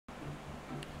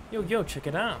Yo, check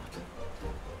it out.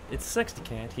 It's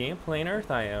Sexticat. He ain't playing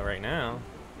Earth IO right now.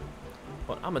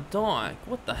 But I'm a dog.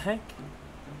 What the heck?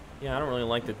 Yeah, I don't really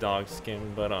like the dog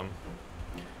skin, but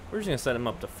we're just gonna set him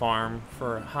up to farm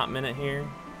for a hot minute here.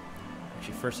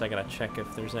 Actually, first I gotta check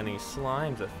if there's any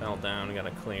slimes that fell down. We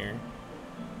gotta clear.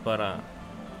 But I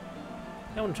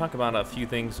want to talk about a few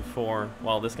things before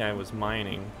while this guy was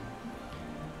mining.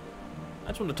 I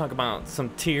just want to talk about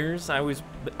some tiers. I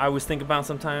always think about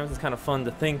sometimes. It's kind of fun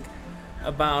to think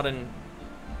about and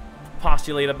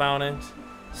postulate about it.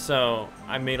 So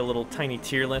I made a little tiny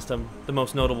tier list of the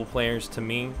most notable players to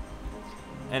me,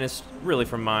 and it's really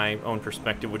from my own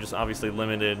perspective, which is obviously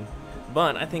limited,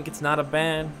 but I think it's not a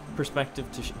bad perspective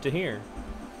to hear,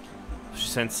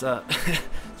 since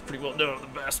it's pretty well known the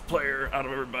best player out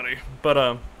of everybody.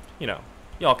 But you know,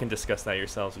 y'all can discuss that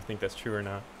yourselves if you think that's true or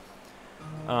not.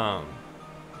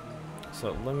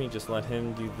 So let me just let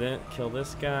him do that, kill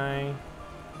this guy,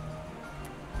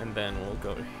 and then we'll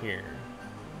go to here.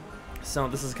 So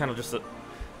this is kind of just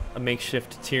a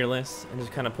makeshift tier list and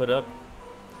just kind of put up.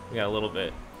 We got a little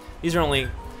bit. These are only,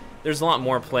 there's a lot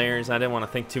more players. I didn't want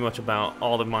to think too much about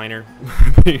all the minor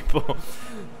people.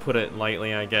 Put it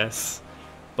lightly, I guess.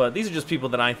 But these are just people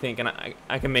that I think, and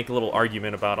I can make a little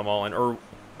argument about them all, and or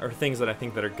things that I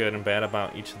think that are good and bad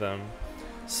about each of them.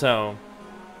 So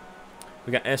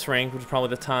we got S rank, which is probably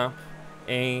the top,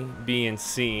 A, B, and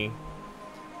C.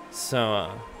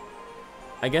 So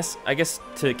I guess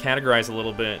to categorize a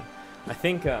little bit, I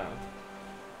think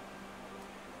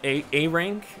A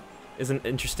rank is an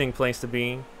interesting place to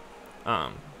be.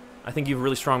 I think you have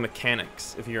really strong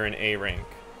mechanics if you're in A rank.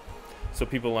 So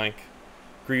people like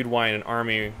Greed White and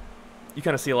Army, you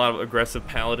kind of see a lot of aggressive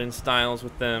paladin styles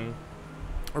with them,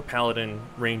 or paladin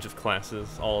range of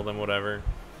classes, all of them, whatever.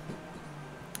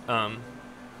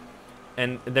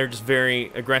 And they're just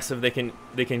very aggressive. They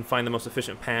can find the most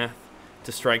efficient path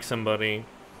to strike somebody,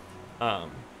 and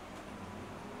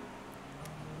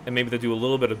maybe they do a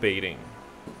little bit of baiting,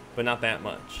 but not that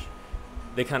much.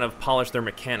 They kind of polish their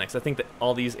mechanics. I think that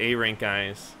all these A rank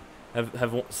guys have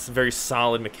very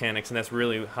solid mechanics, and that's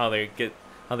really how they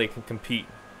can compete.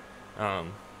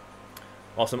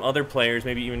 While some other players,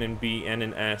 maybe even in B and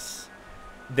in S,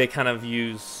 they kind of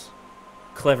use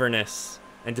cleverness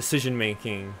and decision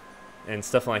making and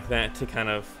stuff like that to kind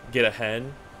of get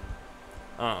ahead.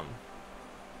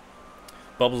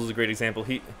 Bubbles is a great example.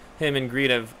 Him and Greed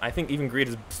have, I think even Greed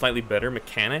has slightly better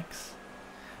mechanics,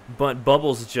 but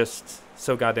Bubbles is just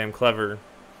so goddamn clever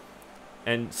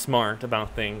and smart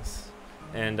about things.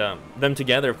 And them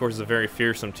together, of course, is a very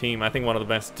fearsome team. I think one of the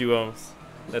best duos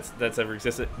that's ever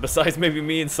existed, besides maybe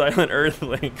me and Silent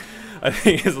Earthling. I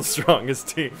think is the strongest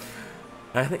team.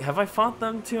 I think, have I fought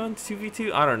them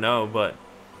 2-on-2v2? I don't know, but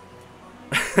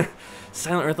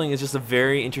Silent Earthling is just a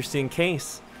very interesting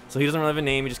case. So he doesn't really have a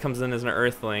name. He just comes in as an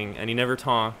Earthling, and he never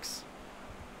talks.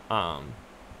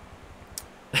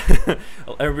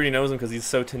 Everybody knows him because he's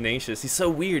so tenacious. He's so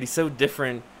weird. He's so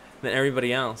different than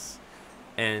everybody else.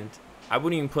 And I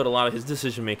wouldn't even put a lot of his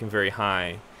decision making very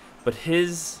high, but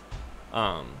his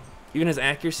even his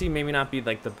accuracy maybe not be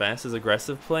like the best. His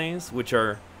aggressive plays, which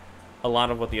are a lot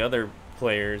of what the other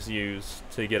players use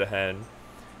to get ahead,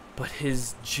 but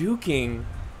his juking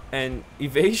and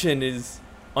evasion is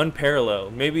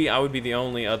unparalleled. Maybe I would be the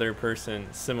only other person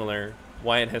similar.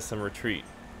 Wyatt has some retreat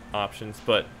options,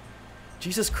 but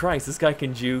Jesus Christ, this guy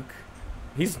can juke.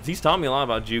 He's taught me a lot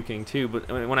about juking too,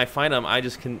 but when I fight him,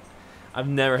 I've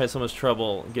never had so much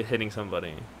trouble hitting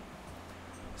somebody.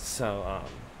 So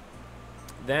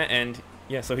that, and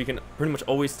yeah, so he can pretty much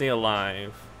always stay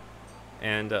alive,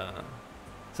 and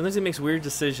sometimes he makes weird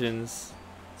decisions,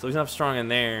 so he's not strong in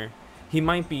there. He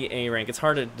might be A rank. It's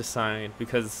hard to decide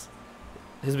because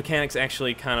his mechanics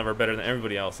actually kind of are better than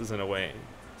everybody else's in a way.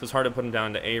 So it's hard to put him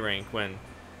down to A rank when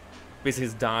basically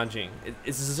his dodging.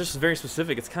 It's just very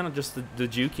specific. It's kind of just the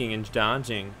juking and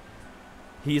dodging.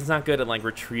 He's not good at like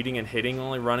retreating and hitting,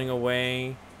 only running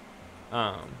away.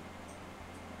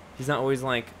 He's not always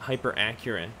like hyper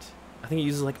accurate. I think he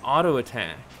uses like auto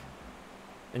attack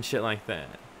and shit like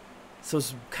that. So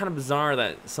it's kind of bizarre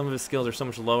that some of his skills are so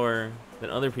much lower than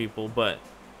other people, but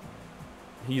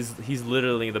he's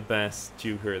literally the best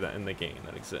juker in the game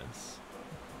that exists.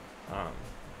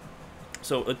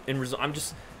 So I'm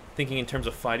just thinking in terms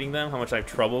of fighting them, how much I have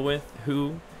trouble with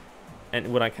who,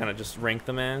 and what I kind of just rank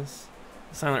them as.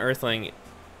 Silent Earthling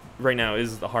right now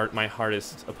is my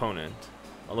hardest opponent.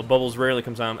 Although Bubbles rarely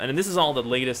comes on, and this is all the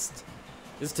latest.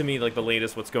 This is to me like the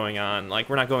latest what's going on. Like,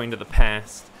 we're not going to the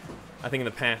past. I think in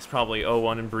the past probably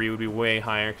O1 and Bree would be way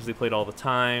higher because they played all the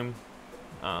time.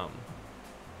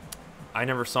 I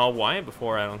never saw Wyatt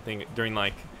before, I don't think, during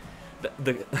like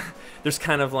the there's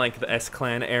kind of like the S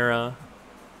Clan era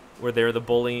where they're the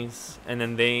bullies, and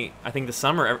then I think the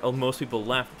summer most people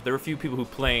left, but there were a few people who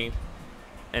played,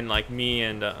 and like me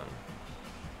and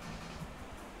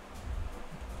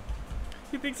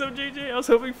you think so, JJ? I was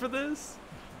hoping for this.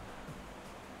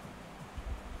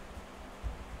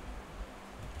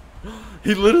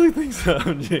 He literally thinks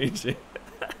I'm JJ.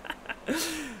 Oh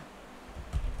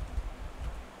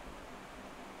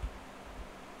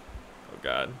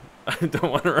god, I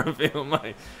don't want to reveal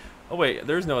my. Oh wait,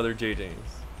 there's no other JJs.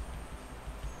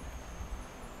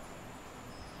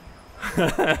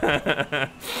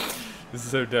 This is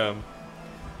so dumb.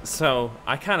 So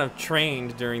I kind of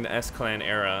trained during the S Clan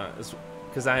era,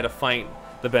 because I had to fight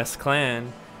the best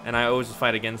clan, and I always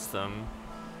fight against them,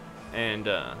 and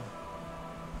so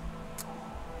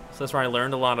that's where I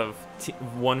learned a lot of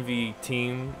 1v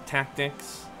team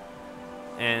tactics,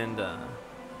 and a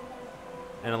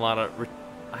lot of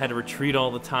I had to retreat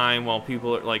all the time while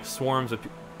people are, like, swarms of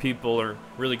people or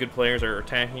really good players are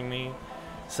attacking me.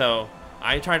 So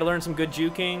I tried to learn some good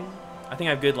juking. I think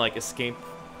I have good, like, escape.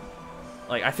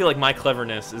 Like, I feel like my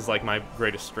cleverness is, like, my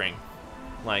greatest strength.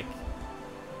 Like,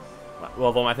 well,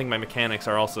 although I think my mechanics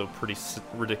are also pretty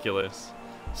ridiculous.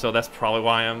 So that's probably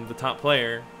why I'm the top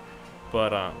player.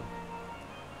 But,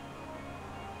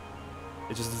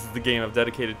 it's just, this is the game I've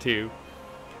dedicated to.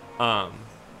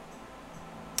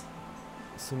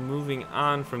 So moving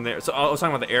on from there. So I was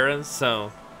talking about the eras.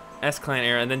 So S-Clan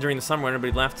era, and then during the summer when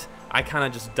everybody left, I kind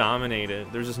of just dominated.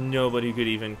 There's just nobody who could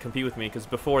even compete with me, because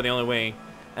before the only way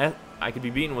I could be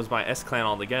beaten was by S-Clan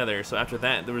altogether. So after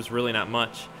that, there was really not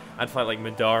much. I'd fight like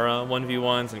Madara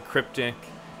 1v1s and Cryptic,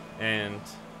 and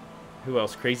who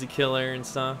else? Crazy Killer and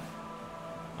stuff.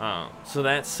 So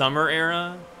that summer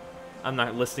era, I'm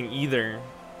not listing either,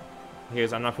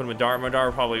 because I'm not putting Madara.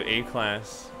 Madara probably A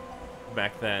class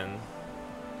back then.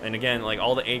 And again, like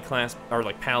all the A class are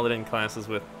like Paladin classes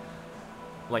with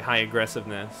like high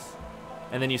aggressiveness.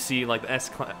 And then you see like the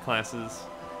S classes.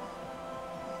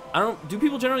 Do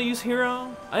people generally use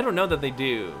Hero? I don't know that they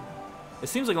do. It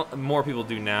seems like more people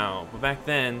do now, but back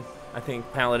then I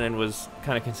think Paladin was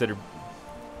kind of considered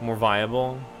more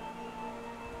viable.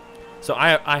 So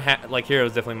I had, like, Hero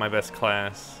is definitely my best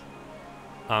class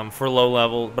for low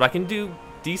level, but I can do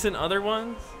decent other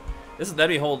ones. That'd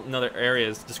be a whole another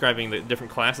area describing the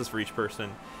different classes for each person.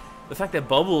 The fact that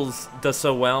Bubbles does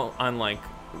so well on like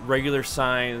regular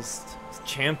sized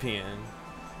champion,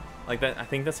 like that, I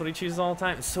think that's what he chooses all the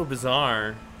time. It's so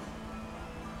bizarre.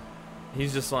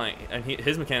 He's just like, and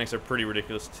his mechanics are pretty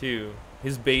ridiculous too.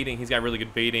 His baiting, he's got really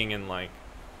good baiting and like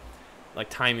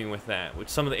timing with that, which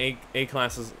some of the A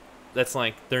classes, that's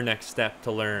like their next step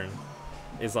to learn,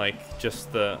 is like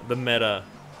just the meta.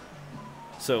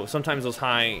 So sometimes those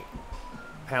high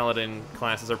Paladin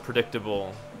classes are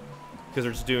predictable because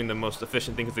they're just doing the most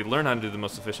efficient thing, because they learn how to do the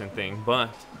most efficient thing. But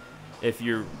if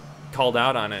you're called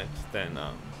out on it, then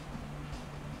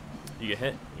you get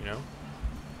hit, you know?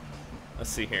 Let's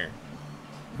see here.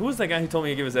 Who was that guy who told me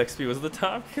to give his XP? Was it the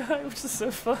top guy? Which is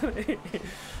so funny.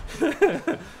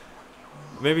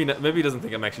 Maybe he doesn't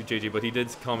think I'm actually JJ, but he did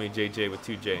call me JJ with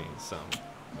 2 J's, so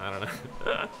I don't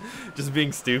know. Just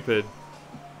being stupid.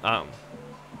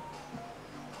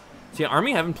 See,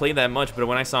 Army I haven't played that much, but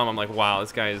when I saw him, I'm like, wow,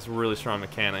 this guy is really strong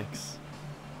mechanics.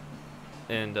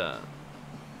 And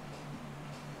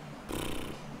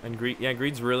Greed, yeah,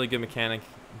 Greed's really good mechanic,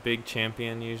 big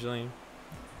champion usually.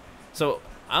 So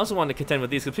I also wanted to contend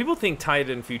with these, because people think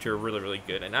Titan and Future are really, really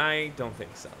good, and I don't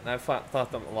think so. And I've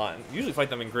fought them a lot. Usually fight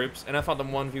them in groups, and I fought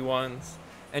them 1v1s,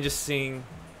 and just seeing,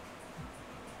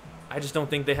 I just don't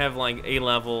think they have like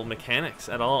A-level mechanics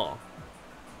at all.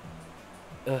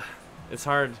 Ugh, it's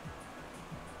hard.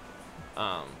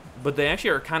 But they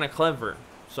actually are kind of clever,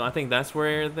 so I think that's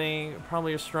where they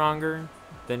probably are stronger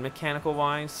than mechanical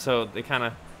wise, so they kind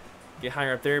of get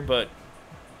higher up there. But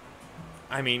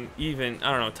I mean, even,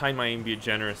 I don't know, Tide might even be a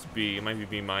generous B. It might be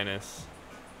B minus.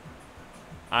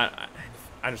 I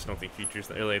just don't think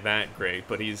Future's really that great,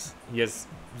 but he's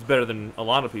better than a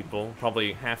lot of people,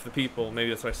 probably half the people. Maybe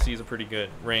that's why C's a pretty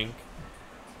good rank,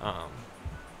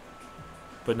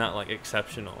 but not like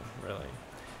exceptional, really.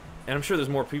 And I'm sure there's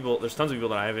more people, there's tons of people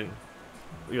that I haven't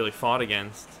really fought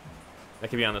against that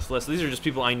could be on this list. These are just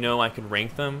people I know I could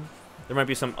rank them. There might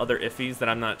be some other iffies that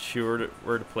I'm not sure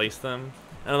where to place them,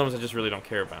 and other ones I just really don't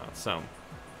care about. So,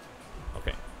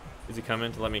 okay. Is he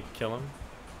coming to let me kill him?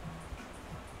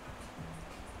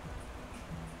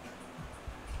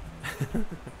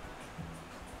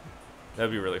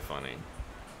 That'd be really funny.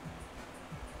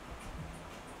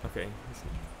 Okay.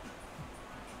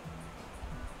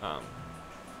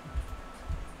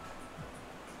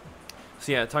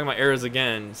 So yeah, talking about eras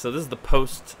again. So this is the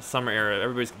post-summer era.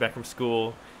 Everybody's back from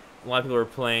school. A lot of people are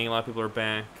playing. A lot of people are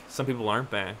back. Some people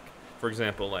aren't back. For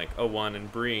example, like O1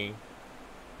 and Bree.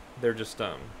 They're just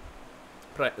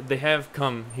but they have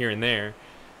come here and there,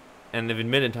 and they've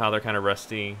admitted how they're kind of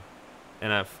rusty.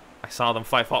 And I saw them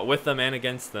fought with them and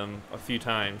against them a few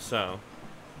times. So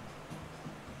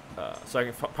I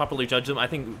can properly judge them. I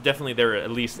think definitely they're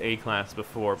at least A class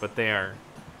before, but they are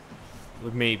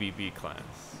maybe B class.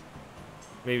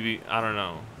 Maybe, I don't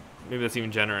know. Maybe that's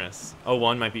even generous.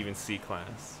 O1 might be even C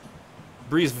class.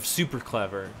 Bree's super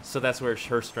clever, so that's where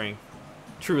her strength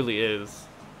truly is.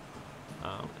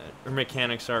 Her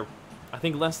mechanics are, I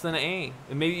think, less than A.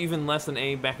 And maybe even less than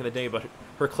A back in the day, but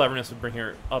her cleverness would bring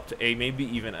her up to A, maybe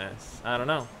even S. I don't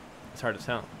know. It's hard to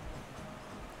tell.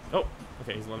 Oh,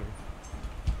 okay, he's letting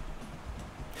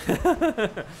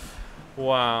me.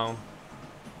 Wow.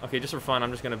 Okay, just for fun, I'm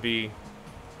just gonna be...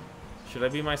 Should I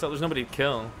be myself? There's nobody to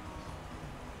kill.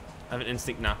 I have an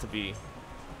instinct not to be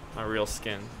my real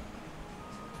skin.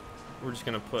 We're just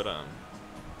gonna put I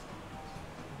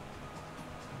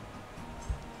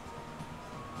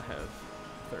have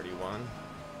 31.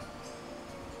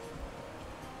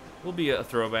 We'll be a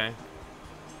throwback.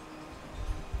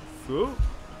 Whoop.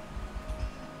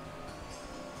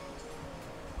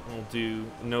 We'll do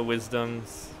no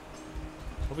wisdoms.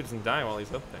 Hope he doesn't die while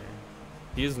he's up there.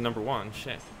 He is number 1.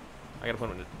 Shit. I gotta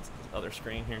put him on the other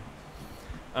screen here.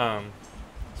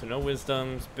 So no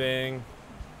wisdoms, big.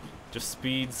 Just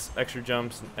speeds, extra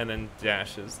jumps, and then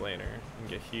dashes later and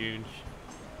get huge.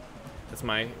 That's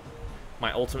my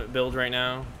ultimate build right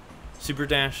now. Super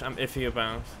dash, I'm iffy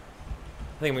about.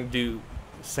 I think I'm gonna do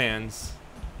Sans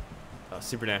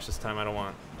super dash this time. I don't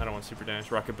want super dash.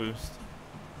 Rocket boost.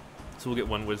 So we'll get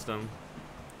 1 wisdom.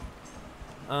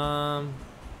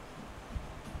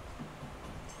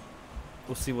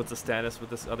 We'll see what's the status with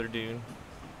this other dude.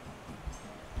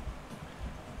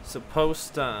 So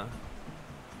post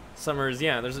summers,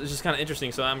 yeah, it's just kind of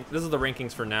interesting. So this is the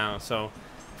rankings for now. So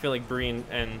I feel like Bree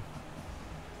and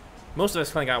most of us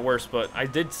kind of got worse, but I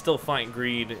did still fight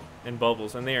Greed and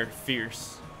Bubbles, and they are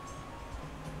fierce.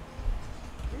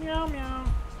 Meow meow.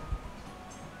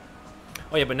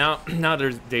 Oh yeah, but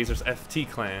nowadays there's FT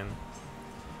Clan,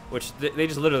 which they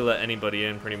just literally let anybody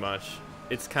in pretty much.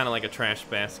 It's kind of like a trash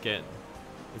basket.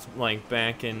 It's like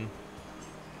back in,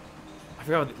 I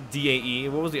forgot what DAE.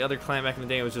 What was the other clan back in the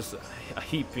day? It was just a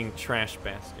heaping trash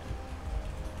basket.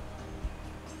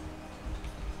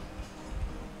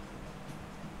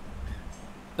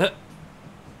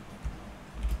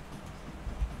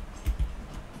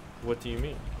 What do you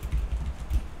mean?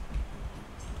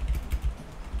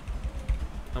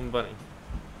 I'm a bunny.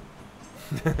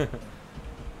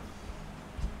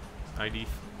 ID.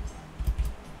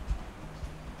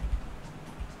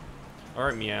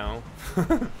 Alright, meow.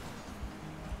 Trying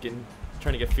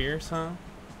to get fierce, huh?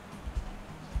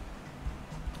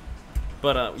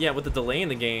 But yeah, with the delay in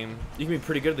the game, you can be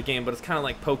pretty good at the game, but it's kind of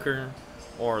like poker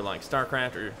or like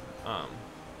StarCraft or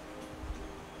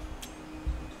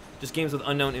just games with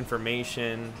unknown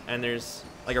information, and there's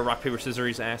like a rock paper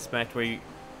scissors aspect where you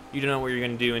don't know what you're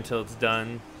gonna do until it's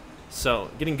done.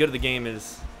 So getting good at the game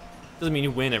doesn't mean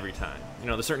you win every time. You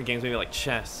know, there's certain games maybe like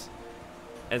chess,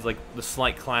 as like the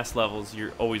slight class levels,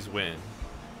 you always win.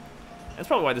 That's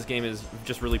probably why this game is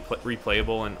just really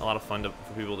replayable and a lot of fun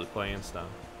for people to play and stuff.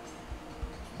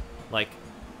 Like,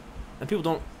 and people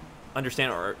don't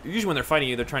understand, or usually when they're fighting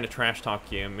you, they're trying to trash talk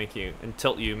you and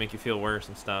tilt you, make you feel worse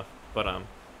and stuff. But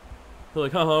they're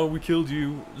like, haha, we killed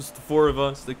you. Just the 4 of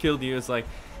us that killed you. It's like,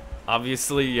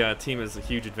 obviously, team has a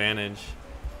huge advantage,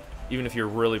 even if you're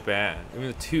really bad. Even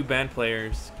with 2 bad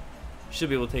players, you should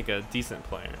be able to take a decent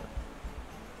player.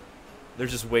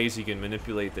 There's just ways you can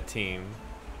manipulate the team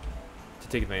to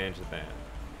take advantage of that.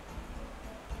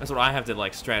 That's what I have to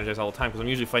like strategize all the time, because I'm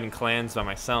usually fighting clans by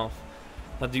myself.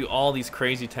 I do all these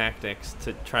crazy tactics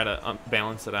to try to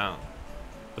balance it out,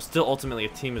 but still ultimately a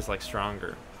team is like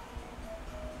stronger.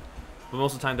 But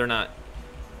most of the time they're not.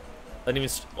 An even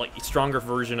like stronger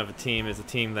version of a team is a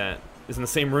team that is in the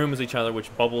same room as each other,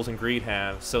 which Bubbles and Greed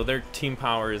have, so their team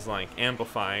power is like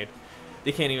amplified.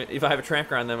 They can't even, if I have a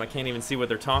tracker on them, I can't even see what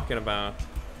they're talking about.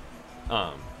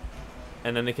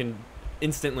 And then they can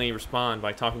instantly respond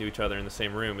by talking to each other in the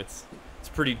same room. It's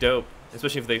pretty dope,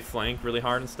 especially if they flank really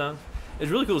hard and stuff. It's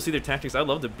really cool to see their tactics. I'd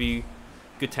love to be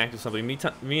good tactics with somebody.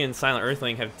 Me and Silent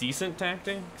Earthling have decent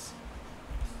tactics,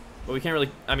 but we can't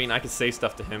really, I mean, I could say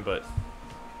stuff to him, but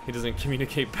he doesn't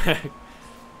communicate back.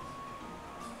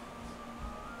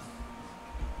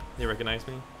 They recognize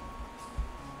me?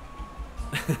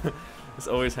 This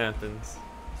always happens.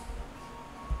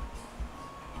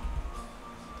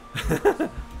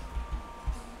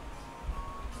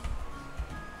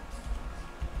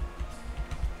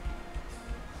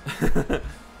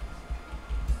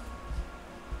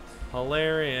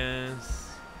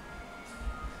 Hilarious.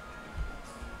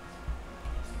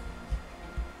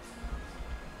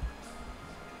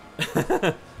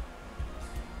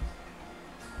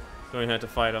 Don't even have to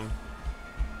fight them.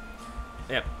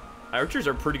 Yeah, archers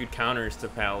are pretty good counters to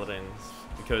paladins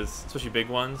because, especially big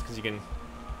ones, because you can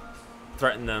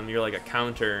threaten them. You're like a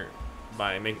counter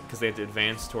by making, because they have to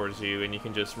advance towards you, and you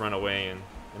can just run away and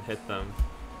hit them.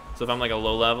 So if I'm like a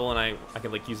low level and I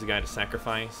can like use a guy to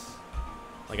sacrifice,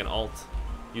 like an alt,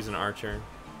 use an archer.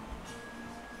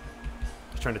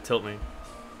 He's trying to tilt me.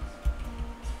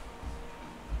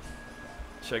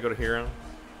 Should I go to hero?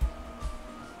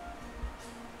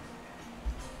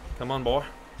 Come on, boy.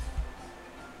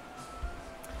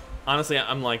 Honestly,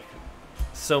 I'm like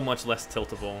so much less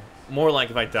tiltable. More like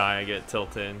if I die, I get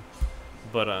tilted.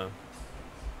 But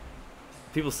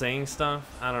people saying stuff,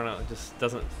 I don't know, it just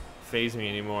doesn't phase me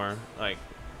anymore. Like,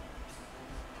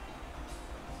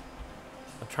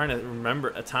 I'm trying to remember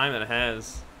a time that it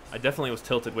has. I definitely was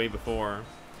tilted way before.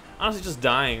 Honestly, just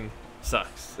dying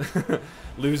sucks.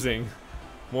 Losing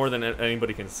more than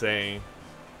anybody can say.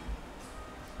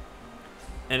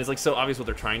 And it's like so obvious what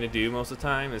they're trying to do most of the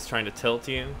time is trying to tilt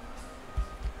you.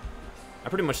 I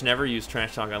pretty much never use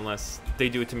trash talk unless they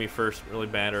do it to me first really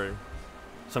bad, or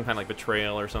some kind of like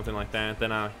betrayal or something like that.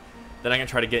 Then I can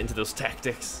try to get into those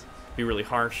tactics, be really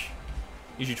harsh.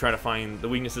 Usually try to find the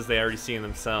weaknesses they already see in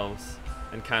themselves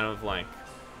and kind of like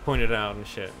point it out and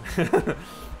shit.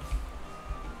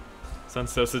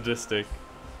 Sounds so sadistic.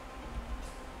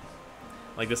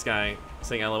 Like this guy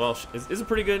saying LOL is a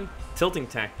pretty good tilting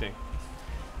tactic.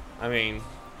 I mean,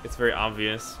 it's very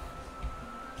obvious.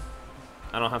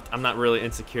 I'm not really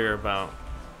insecure about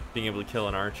being able to kill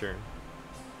an archer.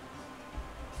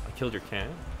 I killed your cat?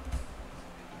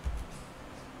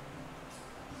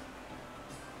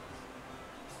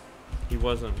 He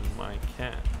wasn't my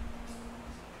cat.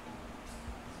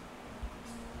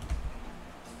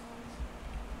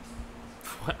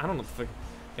 What? I don't know. You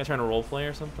guys trying to roleplay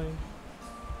or something?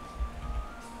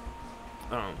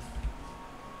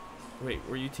 Wait,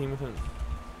 were you team with him?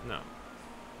 No.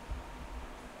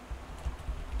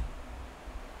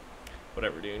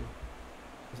 Whatever, dude.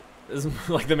 This is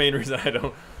like the main reason I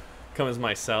don't come as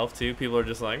myself, too. People are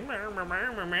just like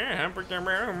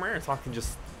talking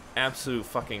just absolute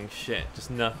fucking shit.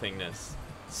 Just nothingness.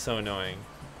 It's so annoying.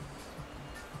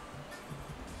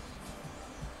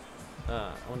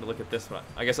 I wanted to look at this one.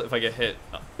 I guess if I get hit,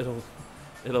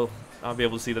 I'll be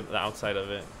able to see the outside of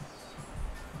it.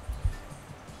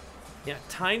 Yeah,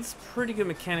 Tide's pretty good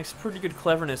mechanics, pretty good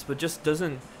cleverness, but just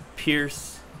doesn't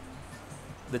pierce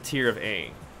the tier of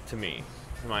A to me,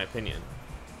 in my opinion.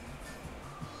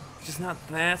 It's just not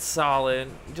that solid.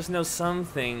 You just know some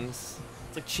things.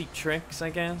 It's like cheap tricks,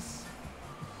 I guess.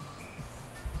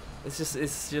 It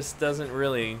just doesn't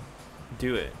really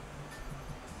do it.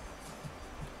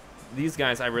 These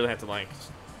guys, I really have to like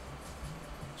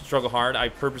struggle hard. I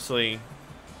purposely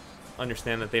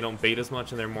understand that they don't bait as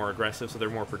much and they're more aggressive, so they're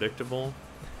more predictable.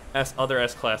 Other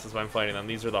S classes, when I'm fighting them,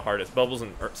 these are the hardest. Bubbles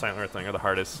and Silent Earthling are the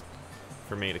hardest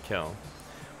for me to kill.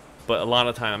 But a lot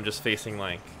of the time, I'm just facing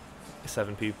like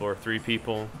 7 people or 3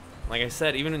 people. Like I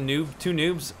said, even a 2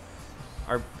 noobs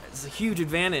it's a huge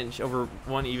advantage over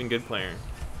 1 even good player.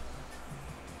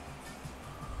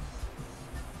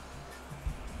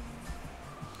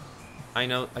 I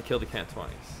know I killed the cat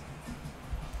twice.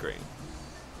 Great.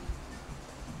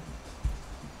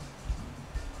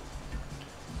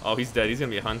 Oh, he's dead. He's gonna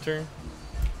be a hunter.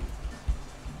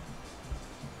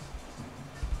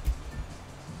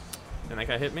 And that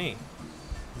guy hit me.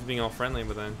 He's being all friendly,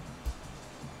 but then.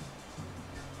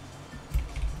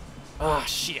 Ah,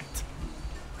 shit.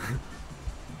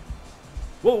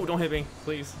 Whoa, don't hit me,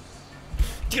 please.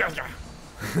 Damn.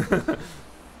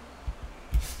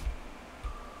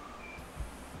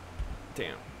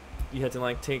 You had to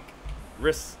like take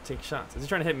risks, take shots. Is he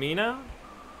trying to hit me now?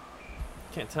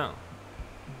 Can't tell.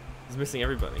 He's missing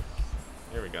everybody.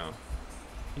 There we go.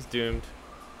 He's doomed.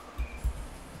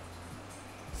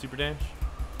 Super dash.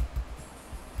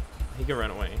 He can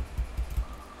run away.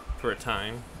 For a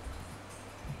time.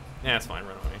 Yeah, it's fine,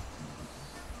 run away.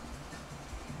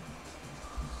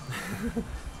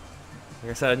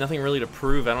 Like I said, I have nothing really to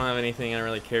prove. I don't have anything I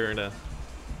really care to.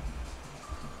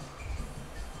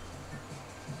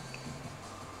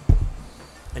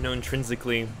 I know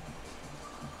intrinsically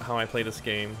how I play this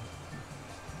game.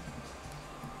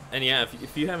 And yeah,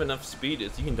 if you have enough speed, you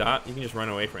can just run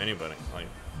away from anybody. Like,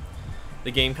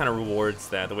 the game kind of rewards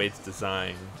that, the way it's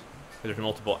designed. There's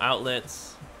multiple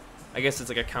outlets. I guess it's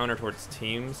like a counter towards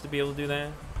teams to be able to do that.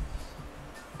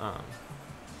 Are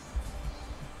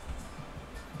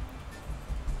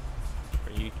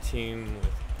you team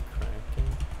with Kraken?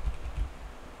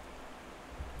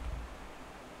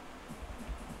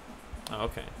 Oh,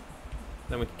 okay.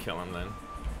 Then we can kill him then.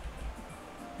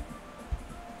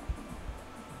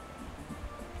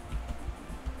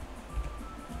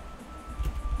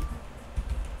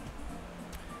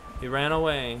 He ran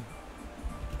away.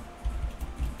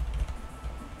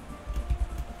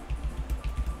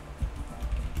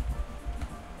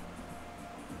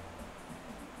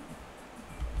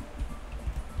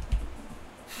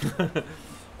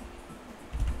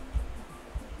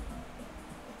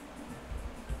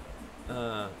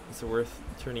 Is it worth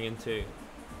turning into?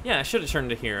 Yeah, I should have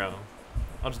turned into hero.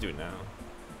 I'll just do it now.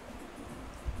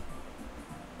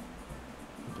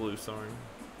 Blue sword.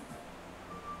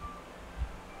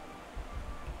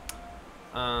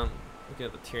 Looking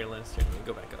at the tier list here. Let me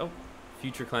go back. Oh,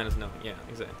 future clan is no. Yeah,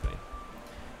 exactly.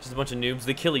 Just a bunch of noobs.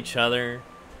 They kill each other.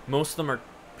 Most of them are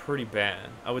pretty bad.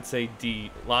 I would say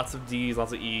D. Lots of D's,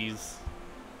 lots of E's.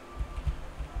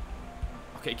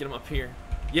 Okay, get him up here.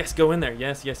 Yes, go in there.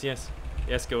 Yes, yes, yes.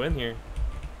 Yes, go in here.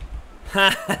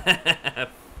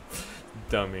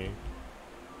 Dummy.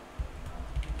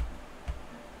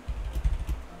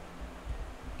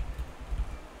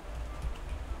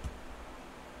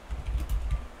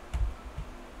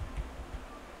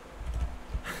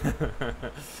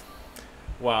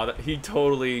 Wow, he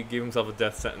totally gave himself a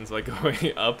death sentence by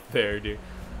going up there, dude.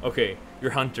 Okay,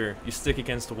 you're Hunter. You stick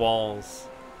against walls.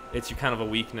 It's your kind of a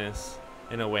weakness,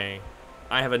 in a way.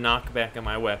 I have a knockback on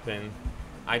my weapon.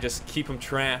 I just keep him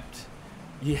trapped.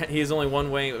 He has only one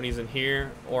way when he's in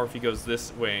here, or if he goes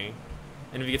this way.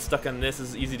 And if he gets stuck on this,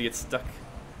 it's easy to get stuck.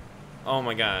 Oh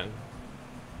my god.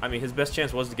 I mean, his best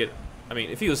chance was to get... I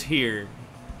mean, if he was here,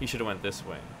 he should have went this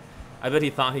way. I bet he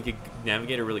thought he could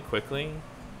navigate it really quickly.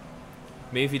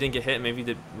 Maybe if he didn't get hit, maybe he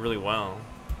did really well.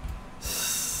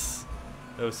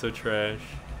 That was so trash.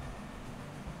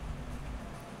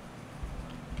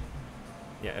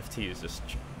 Yeah, FT is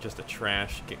just a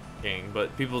trash game,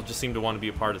 but people just seem to want to be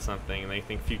a part of something, and they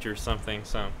think Future is something,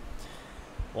 so...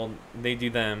 Well, they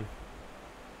do them.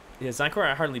 Yeah, Zycor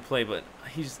I hardly play, but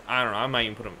he's... I don't know, I might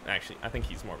even put him... Actually, I think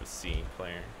he's more of a C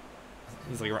player.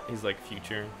 He's like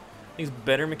Future. He's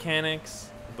better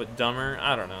mechanics, but dumber.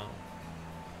 I don't know.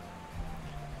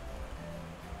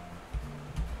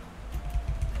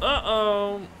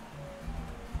 Uh-oh!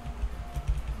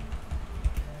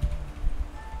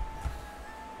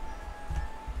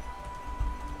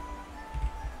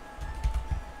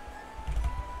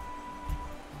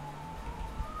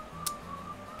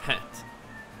 Pet.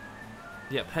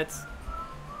 Yeah, pets.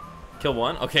 Kill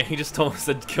one? Okay, he just told us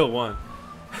to kill one.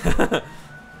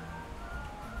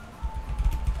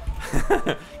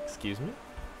 Excuse me?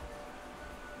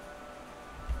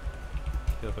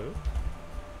 Kill who?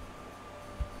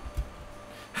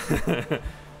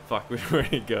 Fuck, where'd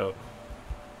he go?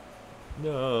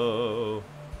 No.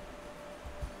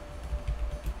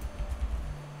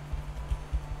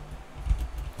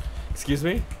 Excuse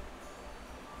me?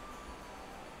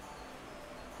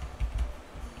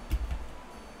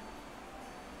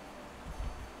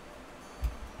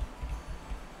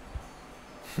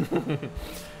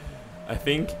 I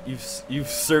think you've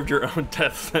served your own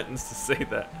death sentence to say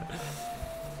that.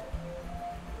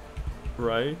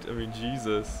 Right? I mean,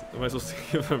 Jesus. Am I supposed to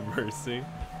give him mercy?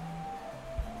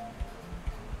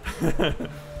 Like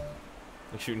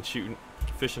shooting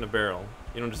fish in a barrel.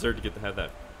 You don't deserve to get to have that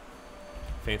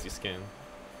fancy skin.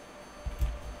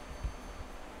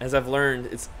 As I've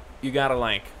learned, you gotta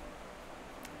like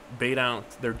bait out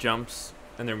their jumps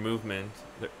and their movement,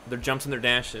 their jumps and their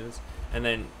dashes, and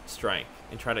then strike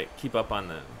and try to keep up on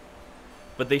them.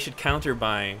 But they should counter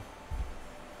by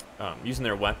using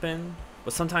their weapon.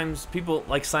 But sometimes people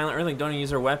like Silent Earthling don't use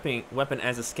their weapon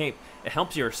as escape. It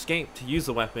helps your escape to use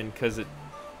the weapon because it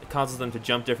causes them to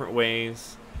jump different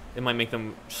ways. It might make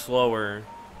them slower,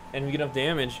 and if you get enough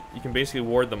damage, you can basically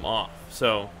ward them off.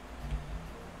 So,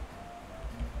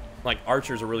 like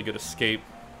archers are really good escape.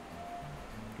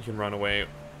 You can run away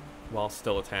while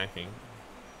still attacking.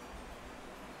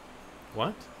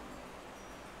 What?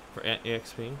 For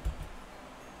EXP?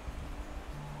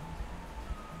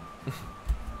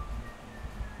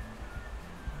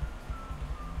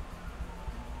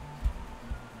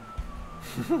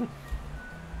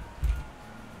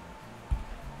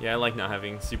 Yeah, I like not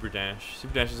having super dash.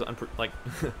 Super dash is like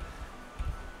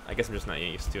I guess I'm just not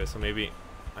yet used to it, so maybe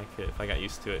I could, if I got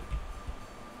used to it, it'd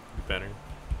be better.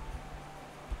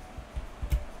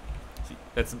 See,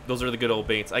 Those are the good old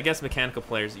baits. I guess mechanical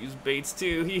players use baits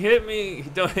too. He hit me.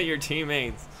 Don't hit your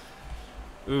teammates.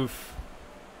 Oof.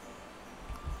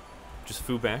 Just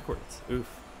foo backwards.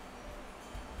 Oof.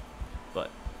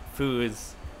 But foo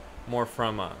is more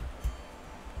from well,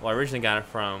 I originally got it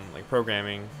from like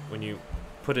programming. When you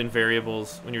put in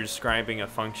variables when you're describing a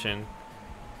function,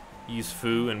 you use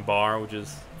foo and bar, which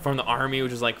is from the army,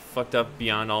 which is like fucked up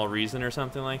beyond all reason or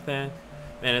something like that.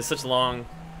 Man, it's such long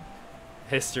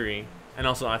history. And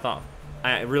also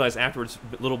I realized afterwards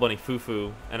Little Bunny Foo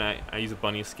Foo, and I use a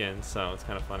bunny skin, so it's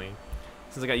kind of funny.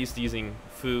 Since I got used to using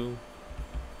foo,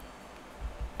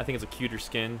 I think it's a cuter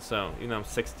skin, so even though I'm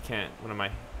 6th cat, one of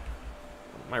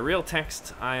my real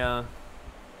text, I'm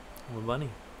a bunny.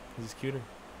 He's cuter.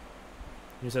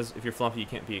 He says if you're fluffy you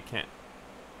can't be a cat.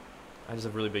 I just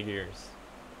have really big ears.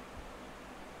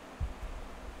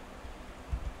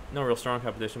 No real strong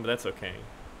competition, but that's okay.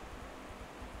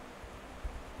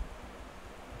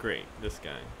 Great, this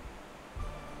guy.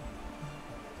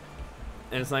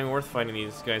 And it's not even worth fighting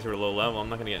these guys who are low level. I'm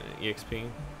not gonna get an EXP.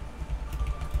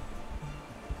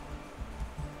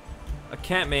 A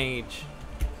cat mage.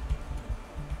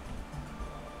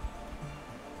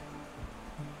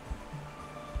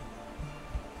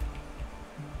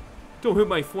 Don't hit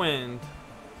my friend.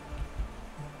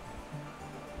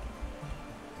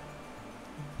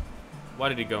 Why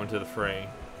did he go into the fray?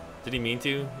 Did he mean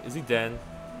to? Is he dead?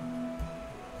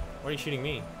 Why are you shooting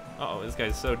me? Uh-oh, this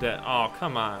guy's so dead. Oh,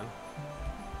 come on.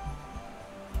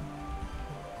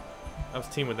 I was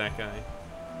teamed with that guy.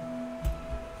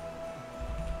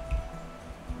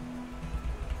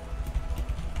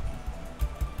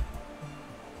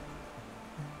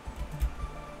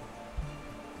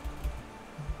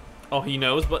 Oh, he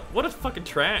knows, but what a fucking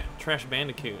trash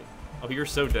bandicoot. Oh, you're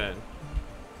so dead.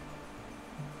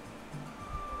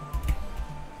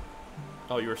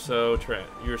 Oh, you're so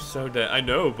dead. I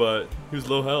know, but he was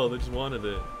low health. I just wanted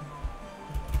it.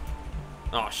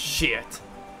 Oh, shit.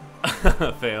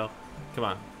 Fail. Come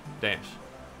on. Dash.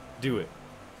 Do it.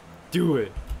 Do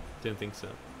it. Didn't think so.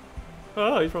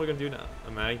 Oh, he's probably gonna do now.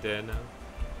 Am I dead now?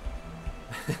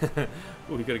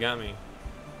 Ooh, he could've got me.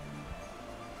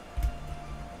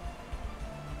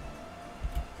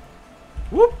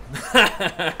 Whoop!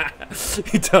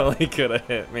 He totally could have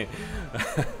hit me.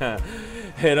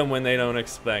 Hit them when they don't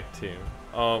expect to.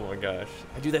 Oh my gosh.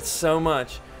 I do that so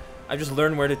much. I just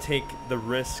learned where to take the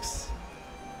risks.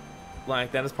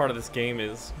 Like, that is part of this game,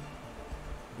 is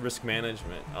risk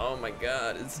management. Oh my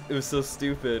god, it was so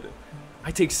stupid.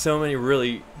 I take so many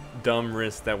really dumb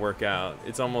risks that work out.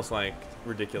 It's almost like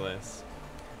ridiculous.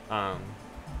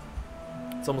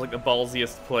 It's almost like the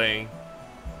ballsiest play.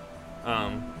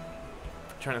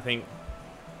 Trying to think.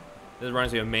 This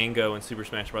reminds me of Mango in Super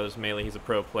Smash Bros. Melee. He's a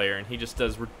pro player, and he just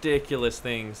does ridiculous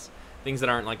things that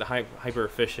aren't like the hyper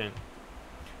efficient.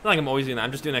 Not like I'm always doing that.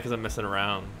 I'm just doing that because I'm messing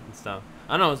around and stuff.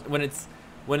 I don't know.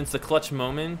 When it's the clutch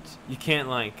moment, you can't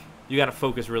you gotta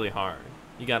focus really hard.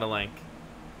 You gotta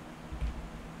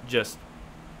just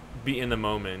be in the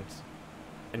moment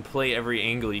and play every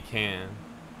angle you can.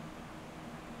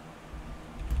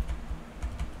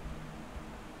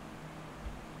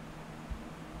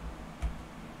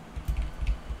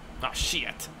 Oh,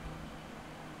 shit.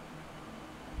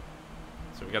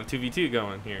 So we got a 2v2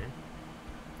 going here.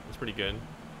 That's pretty good.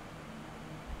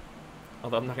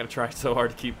 Although I'm not going to try so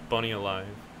hard to keep Bunny alive.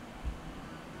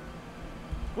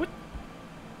 What?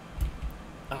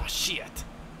 Oh, shit.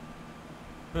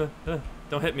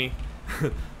 Don't hit me.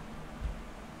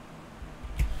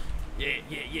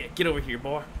 Yeah. Get over here,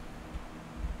 boy.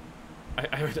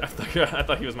 I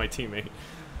thought he was my teammate.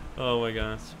 Oh my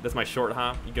gosh. That's my short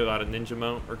hop. You go out of ninja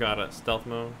mode or got a stealth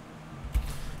mode.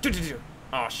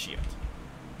 Oh shit.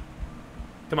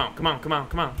 Come on.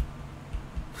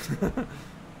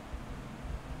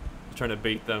 Trying to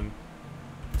bait them.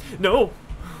 No!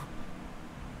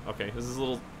 Okay, this is a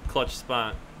little clutch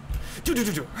spot.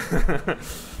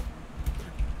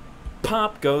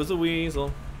 Pop goes a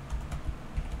weasel.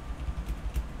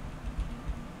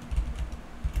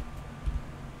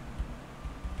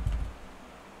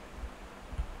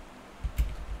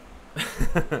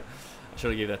 I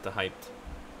should have gave that to Hyped.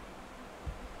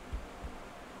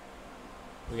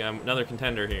 We got another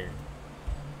contender here.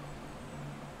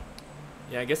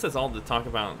 Yeah, I guess that's all to talk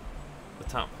about the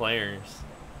top players.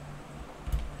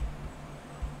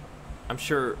 I'm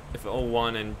sure if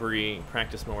 01 and Bree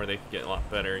practice more, they could get a lot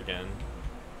better again.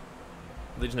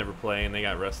 They just never play, and they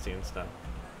got rusty and stuff.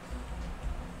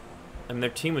 I mean, their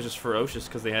team was just ferocious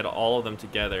because they had all of them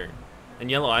together. And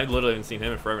Yellow, I literally haven't seen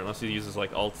him in forever unless he uses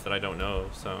like ults that I don't know,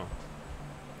 so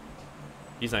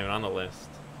he's not even on the list.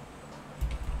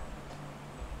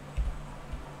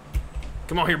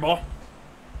 Come on here, boy.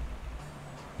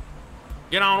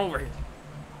 Get on over here.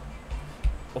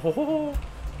 Oh.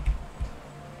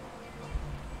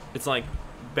 It's like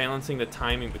balancing the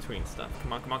timing between stuff.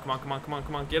 Come on, come on, come on, come on, come on,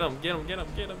 come on. Get him, get him, get him,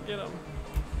 get him, get him.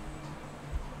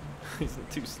 He's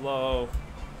too slow.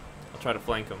 I'll try to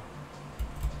flank him.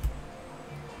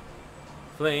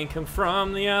 Flank him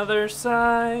from the other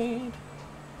side.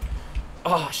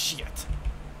 Oh, shit.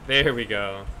 There we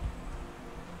go.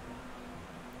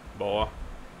 Boy.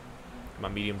 My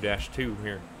medium dash 2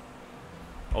 here.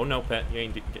 Oh, no, pet. You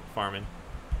ain't get farming.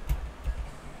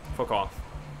 Fuck off.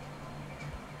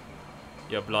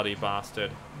 You bloody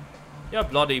bastard. You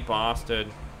bloody bastard.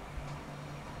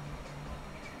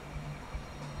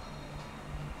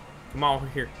 Come on over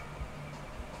here.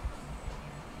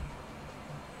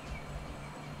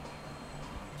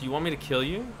 Do you want me to kill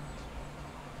you?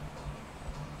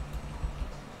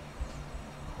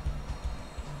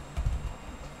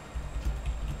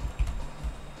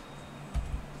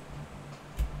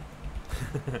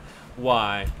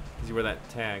 Why? Because you wear that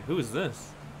tag. Who is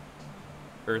this?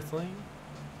 Earthling?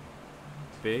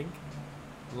 Big?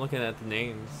 I'm looking at the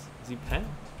names. Is he pet?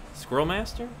 Squirrel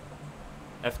Master?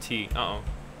 FT. Uh-oh.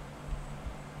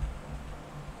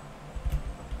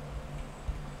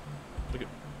 Look at...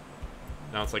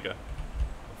 Now it's like a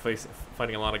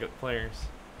fighting a lot of good players.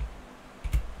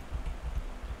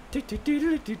 Even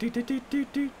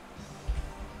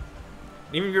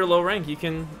if you're low rank, you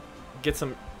can get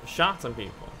some shots on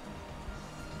people.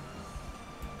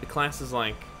 The class is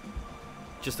like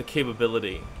just a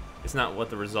capability. It's not what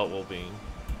the result will be.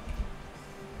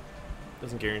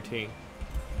 Doesn't guarantee.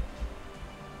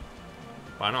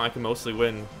 But I know I can mostly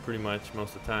win pretty much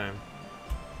most of the time,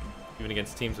 even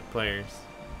against teams of players.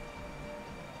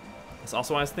 That's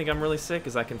also why I think I'm really sick,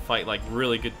 is I can fight like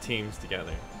really good teams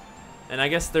together. And I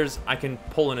guess I can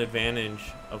pull an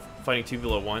advantage of fighting two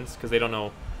people at once, because they don't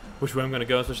know which way I'm going to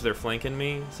go, especially if they're flanking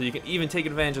me. So you can even take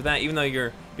advantage of that, even though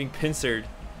you're being pincered.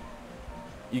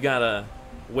 You gotta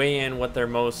weigh in what their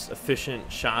most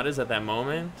efficient shot is at that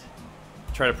moment,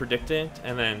 try to predict it,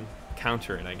 and then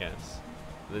counter it, I guess.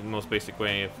 The most basic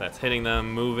way, if that's hitting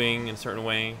them, moving in a certain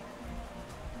way.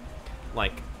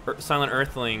 Like Silent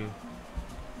Earthling,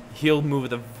 he'll move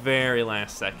at the very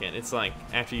last second. It's like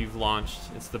after you've launched,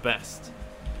 it's the best.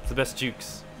 It's the best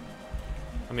jukes.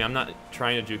 I mean, I'm not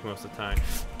trying to juke most of the time.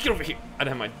 Get over here! I'd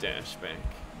have my dash back.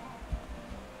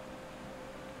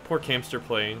 Poor Camster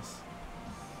plays.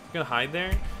 You gonna hide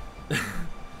there?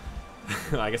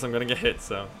 I guess I'm gonna get hit,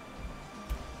 so.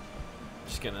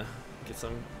 Just gonna get a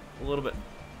little bit.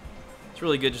 It's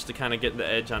really good just to kind of get the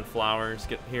edge on flowers,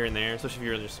 get here and there, especially if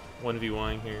you're just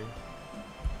 1v1 here.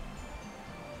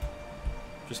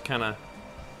 Just kind of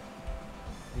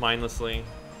mindlessly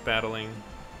battling.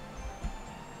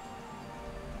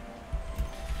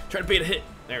 Try to bait a hit.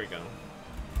 There we go.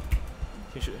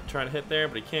 He should try to hit there,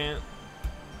 but he can't.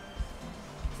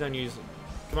 He's not using.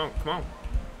 Come on, come on.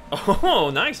 Oh,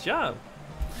 nice job.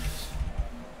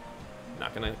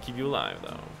 Not gonna keep you alive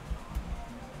though.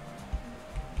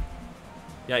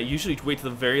 Yeah, I usually wait to the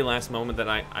very last moment that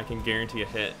I can guarantee a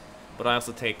hit, but I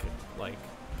also take like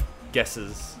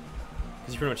guesses,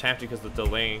 because you pretty much have to because of the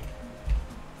delay,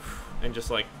 and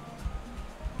just like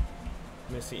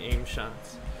missy aim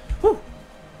shots. Whew.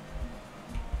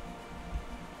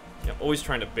 Yeah, I'm always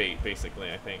trying to bait,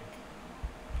 basically, I think.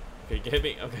 Okay, get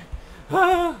me. Okay.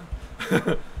 Ah!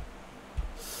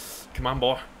 Come on,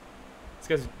 boy. This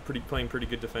guy's playing pretty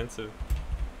good defensive.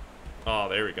 Oh,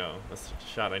 there we go. That's the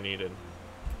shot I needed.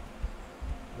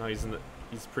 No, he's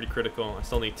pretty critical. I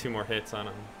still need 2 more hits on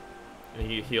him, and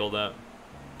he healed up.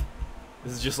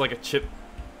 This is just like a chip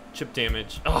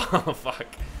damage. Oh fuck.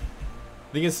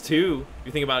 The thing is too, if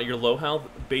you think about it, your low health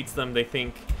baits them. They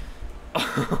think.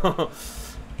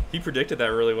 He predicted that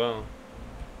really well.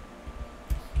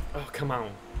 Oh come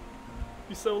on.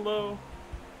 He's so low.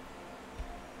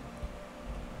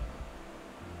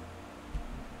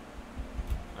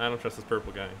 I don't trust this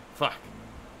purple guy. Fuck.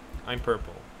 I'm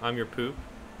purple. I'm your poop.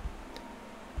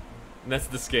 And that's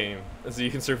this game. So you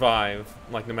can survive,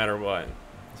 like, no matter what.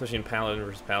 Especially in Paladin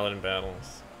versus Paladin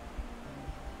battles.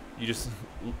 You just...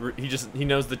 He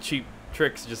knows the cheap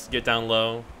tricks. Just get down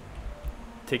low.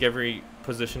 Take every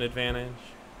position advantage.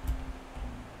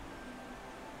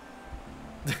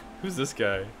 Who's this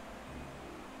guy?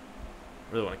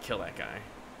 I really want to kill that guy.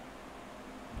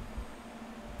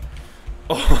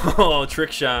 Oh,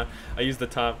 trick shot. I used the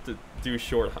top to do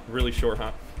short, really short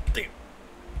hop. Damn.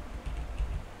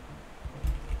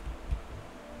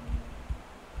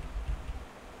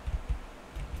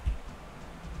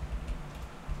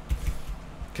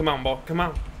 Come on, ball. Come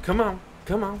on. Come on.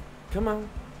 Come on. Come on.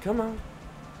 Come on.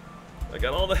 I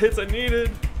got all the hits I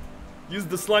needed. Use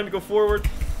the slime to go forward.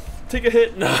 Take a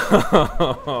hit.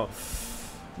 No.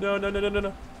 No, no, no, no, no,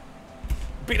 no.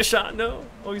 Beat a shot. No.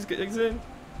 Oh, he's in.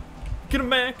 Get him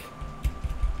back.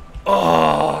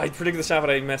 Oh, I predicted the shot, but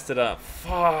I messed it up.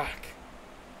 Fuck.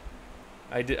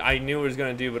 I knew what I was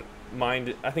gonna do, but I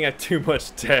think I have too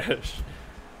much dash.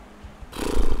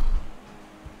 I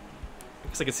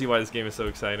guess I can see why this game is so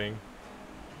exciting.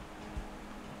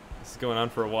 This is going on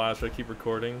for a while. Should I keep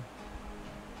recording?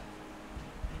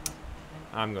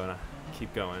 I'm gonna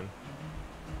keep going.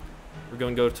 We're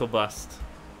gonna go till bust.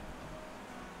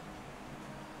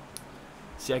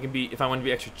 See, I can be, if I want to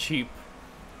be extra cheap,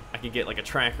 I could get like a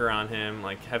tracker on him,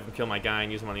 like have him kill my guy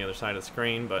and use him on the other side of the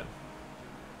screen, but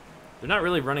they're not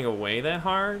really running away that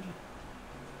hard.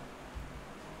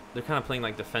 They're kind of playing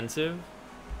like defensive.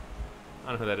 I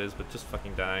don't know who that is, but just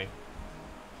fucking die.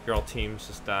 You're all teams,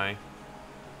 just die.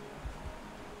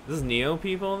 This is Neo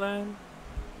people then?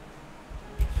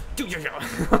 Dude,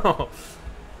 oh.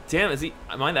 Damn,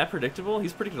 am I that predictable?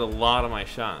 He's predicted a lot of my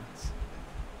shots.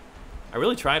 I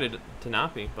really tried it to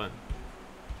not be, but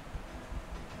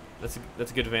that's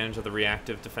a good advantage of the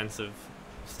reactive defensive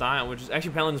style, which is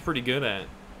actually Paladin's pretty good at.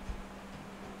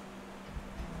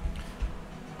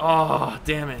 Oh,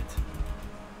 damn it.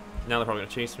 Now they're probably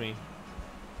gonna chase me.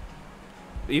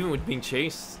 But even with being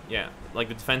chased, yeah, like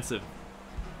the defensive.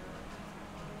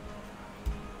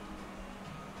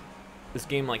 This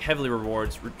game like heavily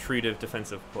rewards retreative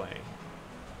defensive play.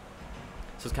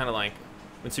 So it's kind of like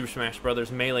when Super Smash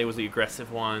Bros. Melee was the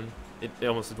aggressive one. It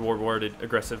almost rewarded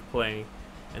aggressive play,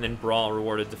 and then Brawl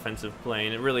rewarded defensive play,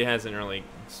 and it really hasn't really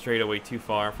strayed away too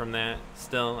far from that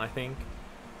still, I think.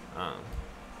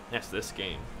 That's this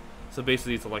game. So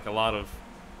basically it's like a lot of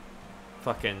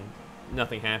fucking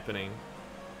nothing happening.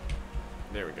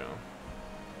 There we go.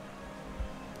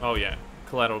 Oh yeah,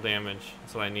 collateral damage.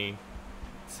 That's what I need.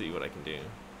 Let's see what I can do.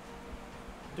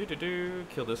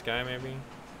 Kill this guy maybe.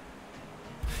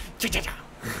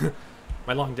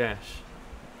 My long dash.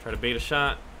 Try to bait a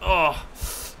shot. Oh!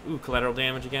 Ooh, collateral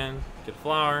damage again. Get a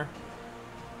flower.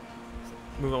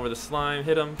 Move over the slime.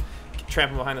 Hit him. Trap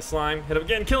him behind the slime. Hit him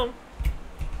again. Kill him.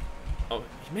 Oh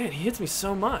man, he hits me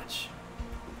so much.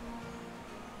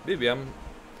 Maybe I'm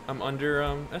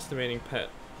underestimating Pet.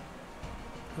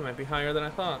 He might be higher than I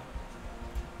thought.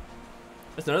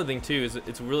 That's another thing too. Is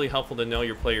it's really helpful to know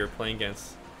your player you're playing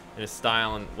against and his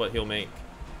style and what he'll make.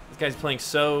 This guy's playing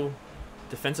so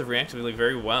defensive reactively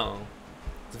very well.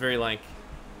 It's a very like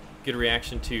good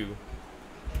reaction to,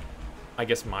 I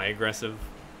guess, my aggressive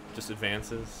just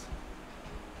advances.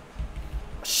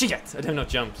 Shit! I didn't have no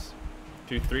jumps.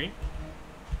 2, 3.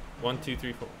 1, 2,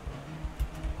 3, 4.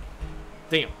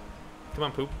 Damn! Come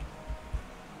on, poop.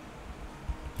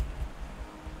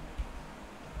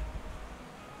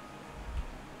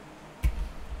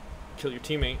 Kill your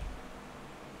teammate.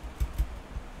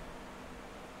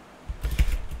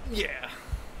 Yeah.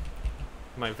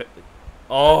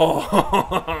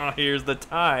 Oh, here's the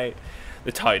tide.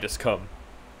 The tide has come.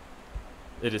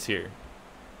 It is here.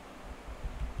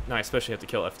 Now I especially have to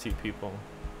kill FT people.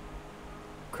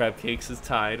 Crab Cakes is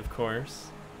tied, of course.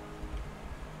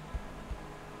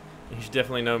 You should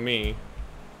definitely know me.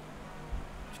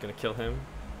 Just gonna kill him.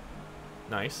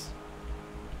 Nice.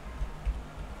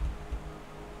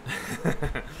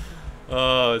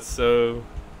 Oh, it's so...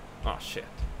 Oh, shit.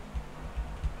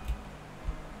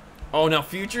 Oh, now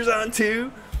Future's on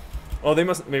too? Oh, they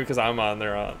must... Maybe because I'm on,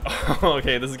 they're on. Oh,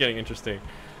 okay, this is getting interesting.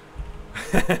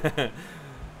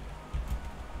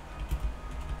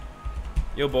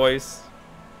 Yo, boys.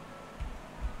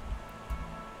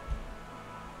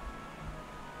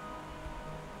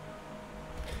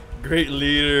 Great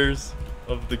leaders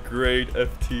of the great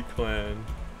FT clan.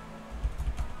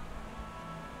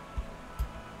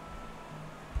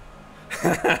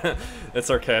 That's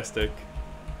sarcastic.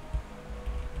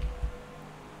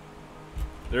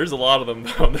 There's a lot of them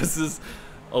though. This is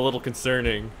a little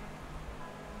concerning.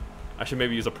 I should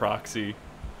maybe use a proxy.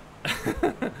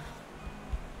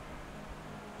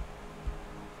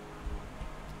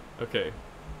 Okay.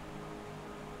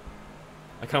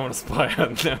 I kinda wanna spy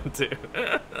on them too.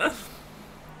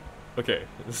 Okay,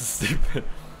 this is stupid.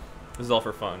 This is all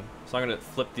for fun. So I'm gonna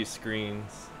flip these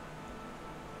screens.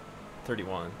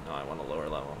 31. No, I want a lower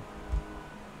level.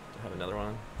 Do I have another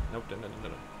one? Nope, no.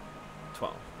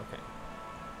 12. Okay.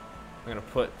 I'm gonna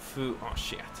put Fu. Oh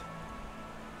shit.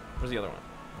 Where's the other one?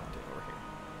 Oh, dude, over here.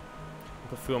 I'll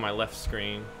put Fu on my left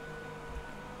screen.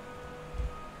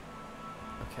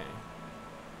 Okay.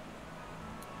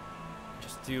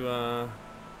 Just do what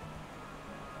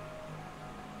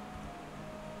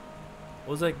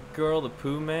was that girl, the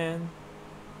Pooh Man?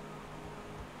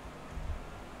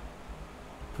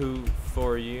 poo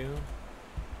for you.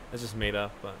 That's just made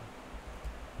up, but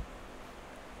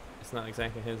it's not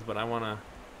exactly his. But I want to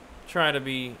try to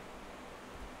be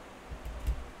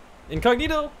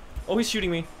incognito. Oh, he's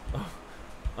shooting me. Oh,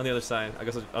 on the other side. I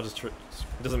guess I'll just. It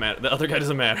doesn't matter. The other guy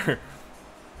doesn't matter.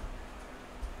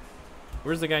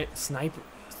 Where's the guy? Sniper.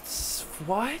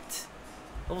 What?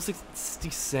 Level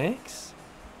 66?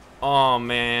 Oh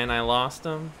man, I lost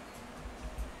him.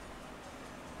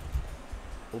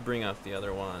 We'll bring up the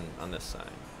other one on this side.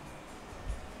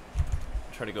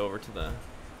 Try to go over to the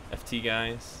FT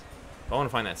guys. I want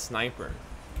to find that sniper.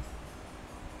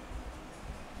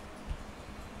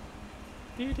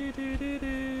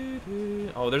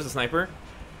 Oh, there's a sniper.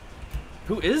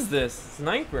 Who is this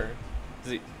sniper?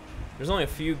 There's only a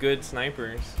few good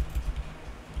snipers.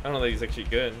 I don't know that he's actually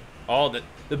good. Oh,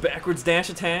 the backwards dash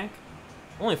attack.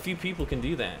 Only a few people can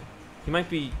do that. He might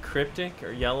be cryptic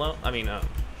or yellow. I mean,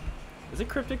 is it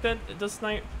cryptic that it does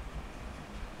snipe?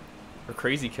 Or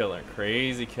crazy killer?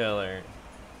 Crazy killer.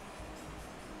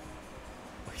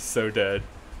 Oh, he's so dead.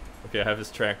 Okay, I have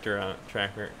his tracker on.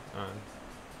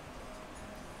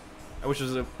 I wish there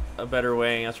was a better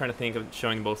way. I was trying to think of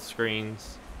showing both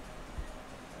screens.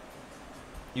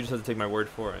 You just have to take my word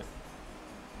for it.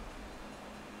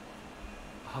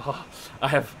 Oh, I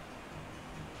have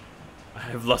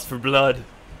lust for blood.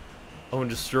 I want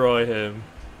to destroy him.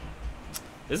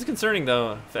 This is concerning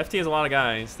though. If FT has a lot of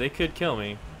guys, they could kill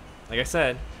me. Like I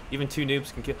said, even 2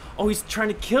 noobs can kill. Oh, he's trying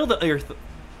to kill the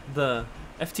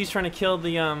FT's trying to kill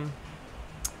the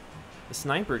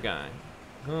sniper guy.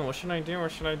 Oh, what should I do?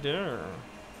 What should I do?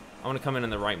 I want to come in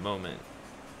the right moment.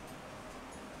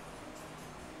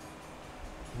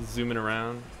 Zooming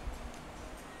around.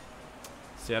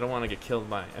 See, I don't want to get killed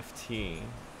by FT.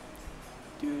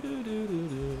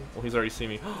 Well, he's already seen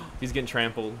me. He's getting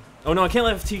trampled. Oh no, I can't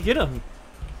let FT get him.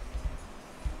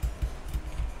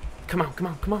 Come on, come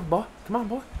on, come on, boy. Come on,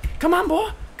 boy. Come on, boy.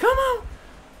 Come on.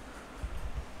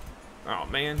 Oh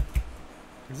man.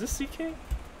 Is this CK?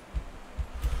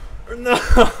 Or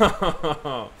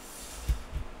no.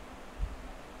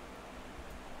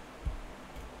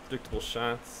 Predictable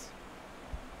shots.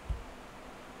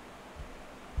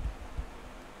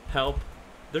 Help.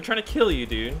 They're trying to kill you,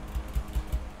 dude.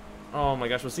 Oh my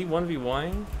gosh, was he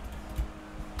 1v1?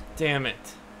 Damn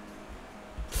it.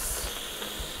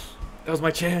 That was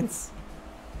my chance.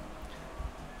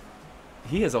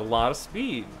 He has a lot of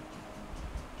speed.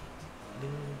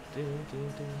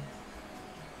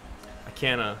 I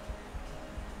can't,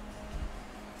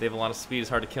 they have a lot of speed, it's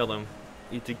hard to kill them.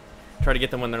 You have to try to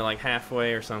get them when they're like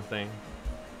halfway or something.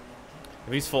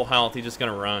 If he's full health, he's just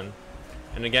gonna run.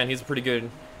 And again, he's pretty good.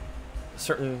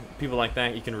 Certain people like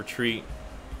that, you can retreat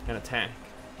and attack.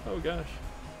 Oh gosh.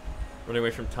 Running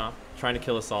away from top, trying to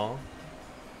kill us all.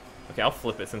 Okay, I'll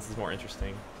flip it since it's more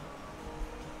interesting.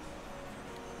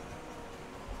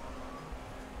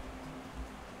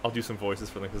 I'll do some voices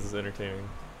for them because it's entertaining.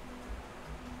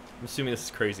 I'm assuming this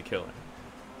is Crazy Killer,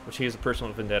 which he has a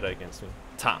personal vendetta against me.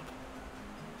 Top.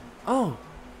 Oh.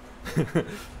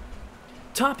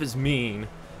 Top is mean.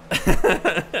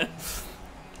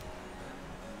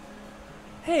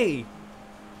 Hey.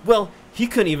 Well, he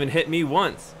couldn't even hit me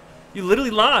once. You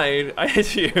literally lied. I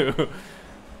hit you.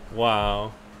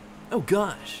 Wow. Oh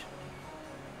gosh.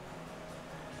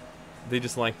 They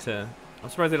just like to... I'm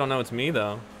surprised they don't know it's me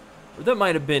though. Or that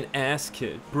might have been Ass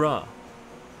Kid. Bruh.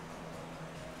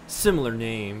 Similar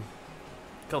name.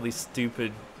 Look all these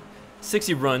stupid...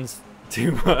 60 runs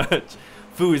too much.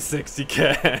 Foo is 60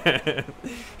 cat.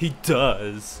 He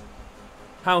does.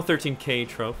 How 13k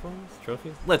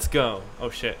trophies? Let's go. Oh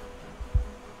shit.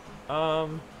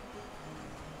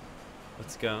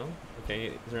 Let's go.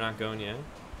 Okay, they're not going yet.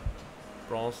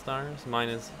 Brawl Stars. Mine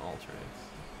is Ultras.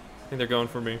 I think they're going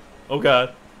for me. Oh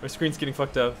god, my screen's getting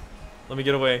fucked up. Let me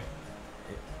get away.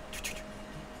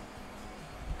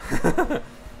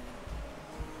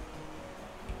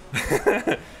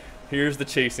 Here's the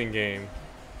chasing game.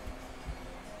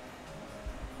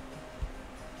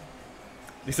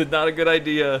 He said not a good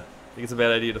idea. I think it's a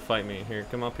bad idea to fight me. Here,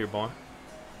 come up here, boy.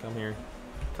 Come here.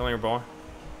 Come here, boy.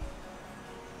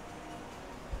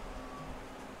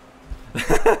 He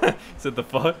said the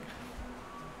fuck?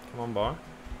 Come on, boy.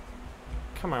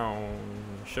 Come on,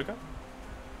 sugar.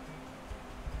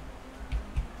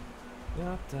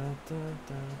 Da, da, da,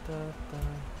 da, da.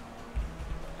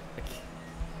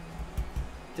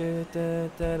 Da, da,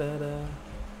 da, da, da.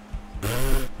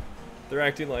 They're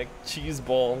acting like cheese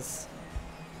balls.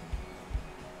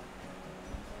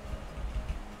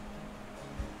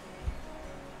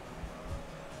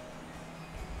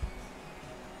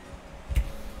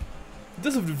 It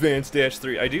does have advanced dash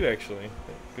 3. I do actually.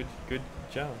 Good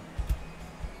job.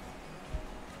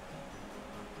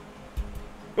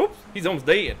 Oops, he's almost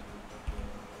dead.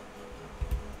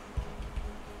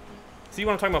 See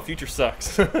what I'm talking about? Future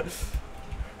sucks.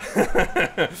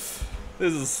 This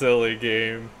is a silly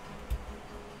game.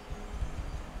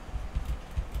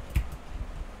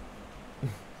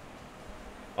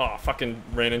 Oh, fucking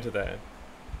ran into that.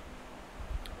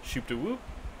 Shoop de whoop.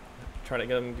 Try to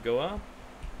get him to go up.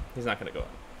 He's not gonna go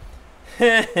up.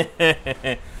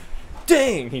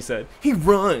 Dang, he said. He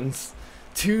runs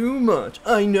too much.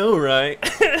 I know, right?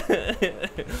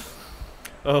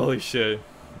 Holy shit.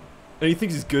 And he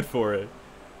thinks he's good for it.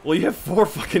 Well, you have 4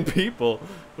 fucking people.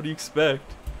 What do you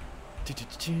expect? You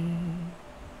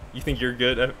think you're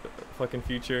good at fucking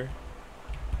Future?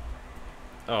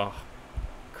 Oh,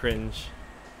 cringe.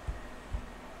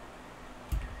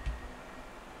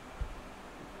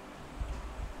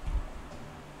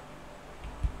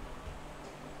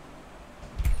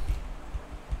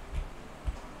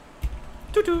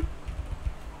 Toot toot.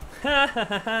 Ha ha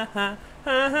ha ha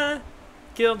ha ha.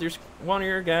 Killed your one of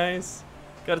your guys.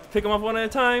 Got to pick them up one at a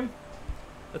time.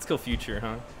 Let's kill Future,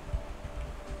 huh?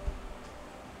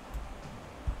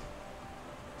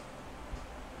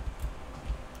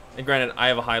 And granted, I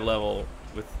have a high level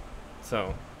with,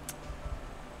 so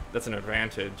that's an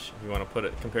advantage if you want to put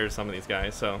it compared to some of these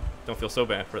guys. So don't feel so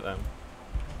bad for them.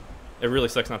 It really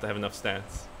sucks not to have enough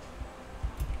stats.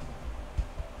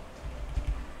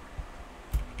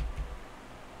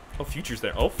 Oh, Future's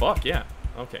there. Oh, fuck, yeah.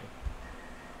 Okay.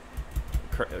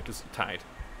 Just tied.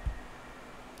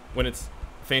 When it's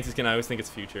fancy skin, I always think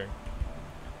it's Future.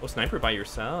 Oh, Sniper by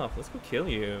yourself. Let's go kill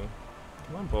you.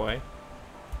 Come on, boy.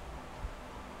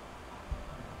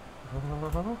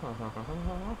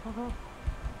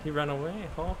 He ran away.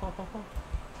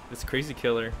 This crazy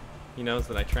killer. He knows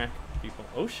that I track people.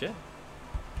 Oh, shit.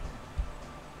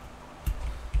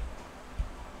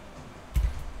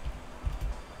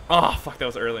 Oh, fuck, that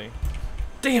was early.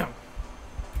 Damn!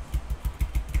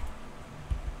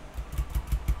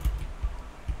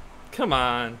 Come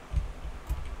on.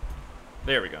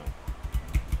 There we go.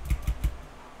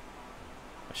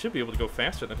 I should be able to go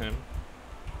faster than him.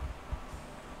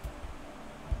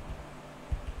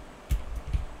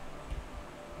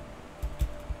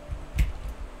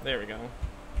 There we go.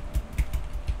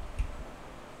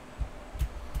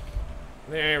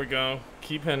 There we go.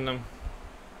 Keep hitting him.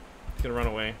 He's gonna run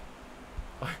away.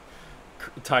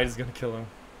 Tide is gonna kill him.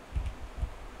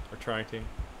 Or try to.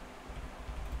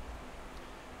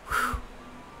 Whew.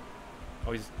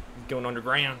 Oh, he's going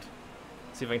underground.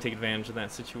 See if I can take advantage of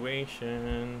that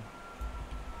situation.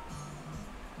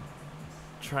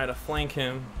 Try to flank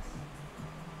him.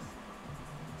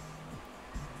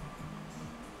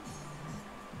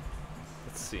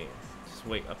 Let's see. Just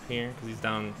wait up here because he's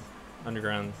down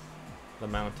underground the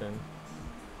mountain.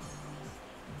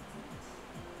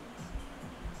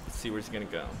 Let's see where he's gonna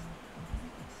go.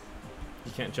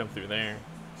 You can't jump through there.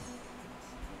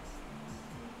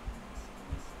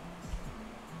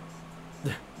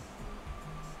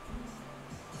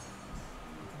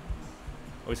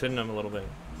 Oh, he's hitting him a little bit.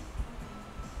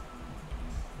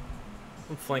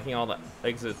 I'm flanking all the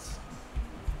exits.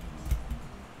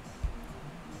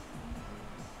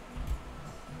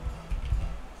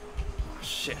 Oh,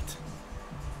 shit.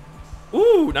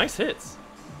 Ooh, nice hits.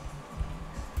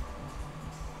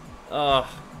 I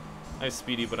have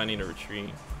speedy, but I need to retreat.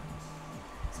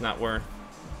 It's not worth.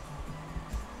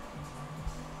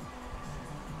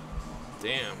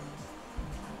 Damn.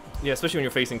 Yeah, especially when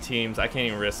you're facing teams, I can't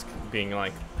even risk being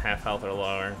like half health or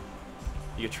lower.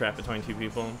 You get trapped between 2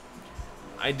 people.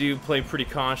 I do play pretty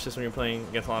cautious when you're playing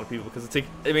against a lot of people because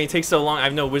it takes so long. I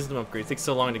have no wisdom upgrades. It takes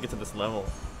so long to get to this level.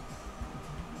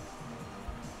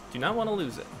 Do not want to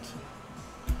lose it.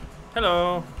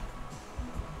 Hello.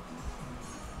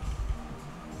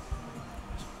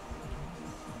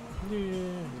 Yeah,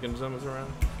 he's gonna zoom us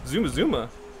around. Zuma Zuma.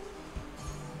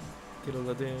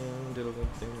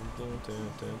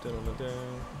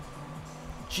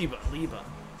 Jiba Liba.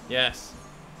 Yes.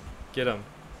 Get him.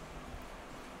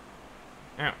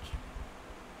 Ouch.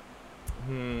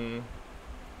 Let me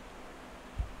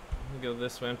go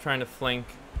this way. I'm trying to flank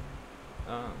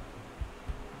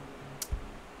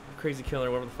crazy killer,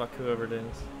 whatever the fuck, whoever it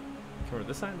is. Come over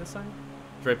this side, this side?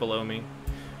 It's right below me.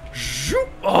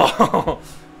 Oh!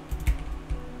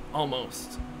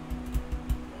 Almost.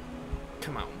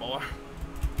 Come on, boy.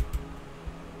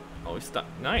 Oh, he's stuck.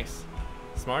 Nice.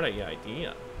 Smart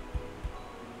idea.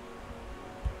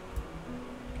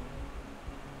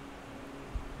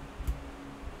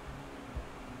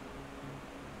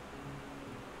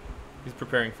 He's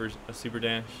preparing for a super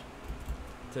dash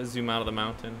to zoom out of the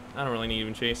mountain. I don't really need to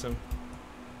even chase him.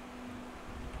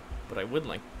 But I would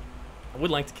like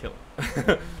to kill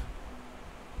him.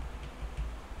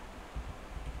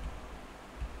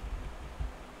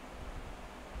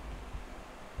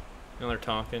 Now they're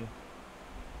talking.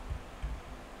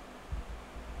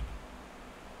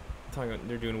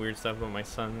 They're doing weird stuff about my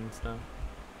son and stuff.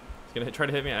 He's gonna try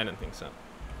to hit me? I don't think so.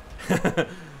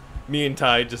 Me and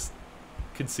Ty just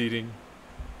conceding.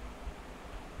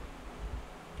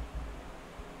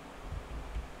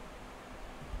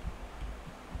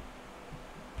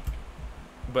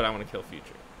 But I want to kill Future.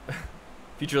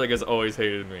 Future, like, has always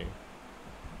hated me.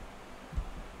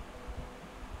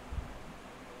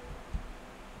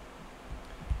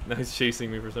 Now he's chasing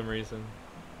me for some reason.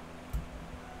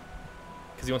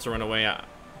 Because he wants to run away.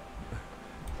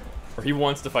 Or he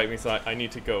wants to fight me, so I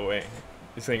need to go away.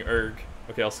 He's saying erg.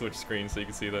 Okay, I'll switch screens so you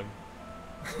can see them.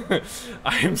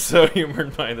 I am so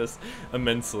humored by this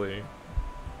immensely.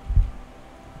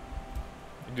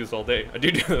 I do this all day. I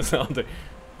do this all day.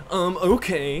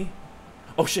 Okay.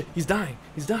 Oh shit, he's dying.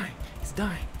 He's dying. He's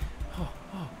dying. Oh.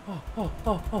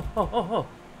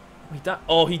 He died.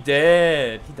 Oh, he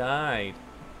did. He died.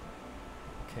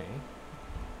 Okay.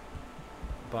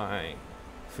 By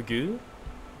Fagu?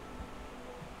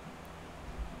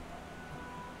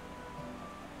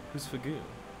 Who's Fagu? I'm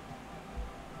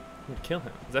gonna kill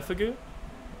him. Is that Fagu?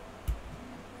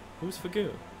 Who's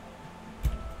Fagu?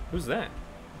 Who's that?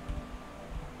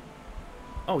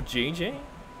 Oh, JJ?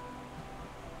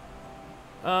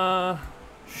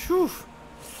 Shoo. I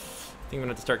think I'm gonna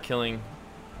have to start killing.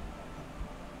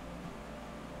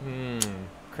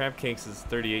 Crab Cakes is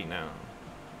 38 now.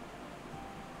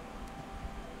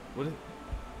 What is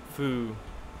Fu?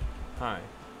 Hi.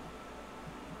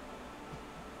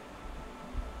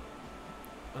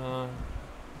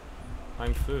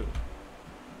 I'm Fu.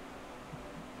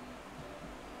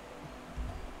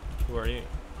 Who are you?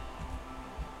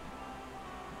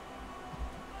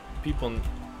 People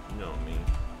know me.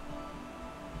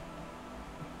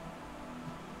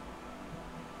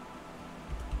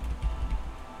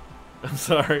 I'm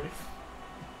sorry.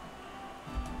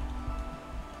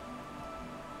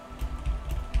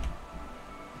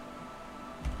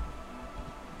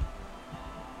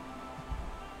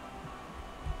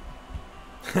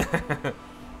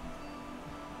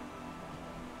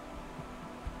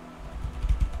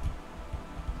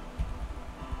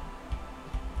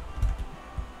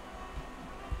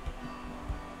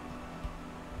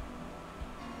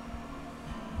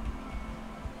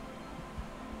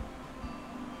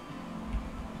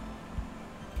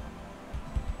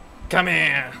 Come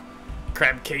here,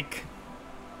 Crab Cake.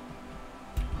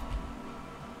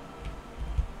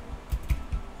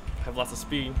 Have lots of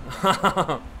speed.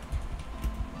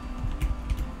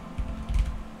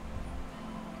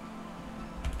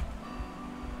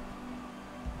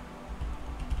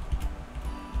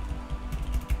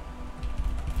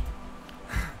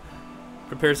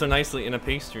 Prepared so nicely in a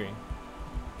pastry.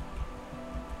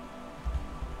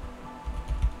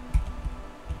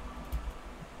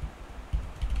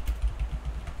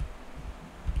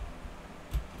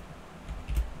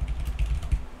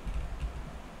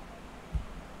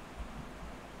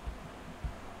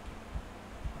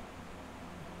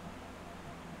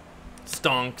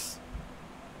 Stonks.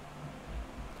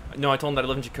 No, I told him that I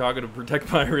live in Chicago to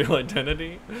protect my real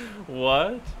identity.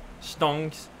 What?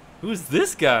 Stonks. Who's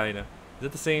this guy? Is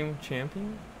that the same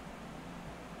champion?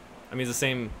 I mean, it's the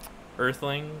same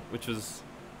Earthling, which was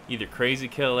either Crazy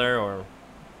Killer or...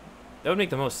 That would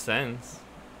make the most sense.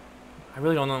 I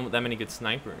really don't know that many good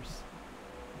snipers.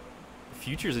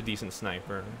 Future's a decent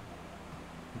sniper.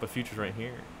 But Future's right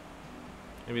here.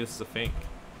 Maybe this is a fake.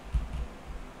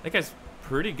 That guy's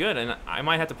pretty good, and I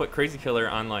might have to put Crazy Killer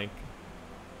on like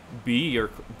B or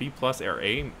B plus or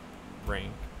A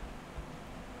rank.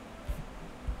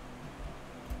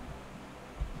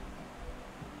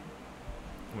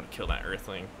 I'm gonna kill that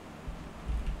Earthling.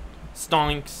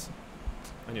 Stonks.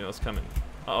 I knew that was coming.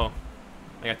 Uh-oh.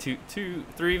 I got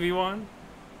 3v1.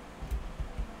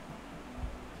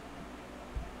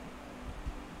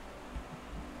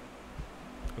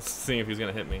 Let's see if he's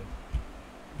gonna hit me.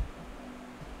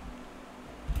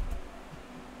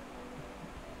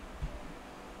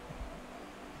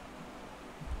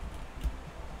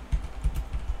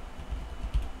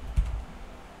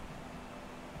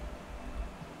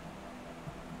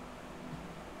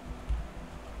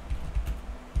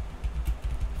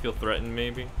 Feel threatened,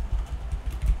 maybe?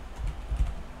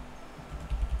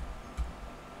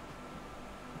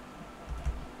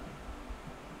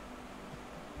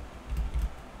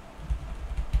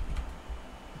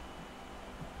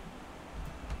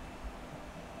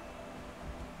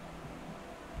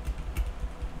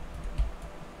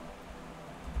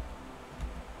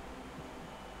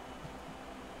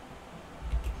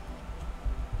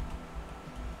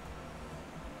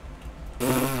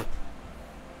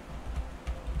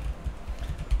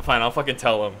 Fine, I'll fucking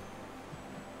tell him.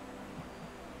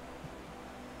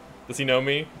 Does he know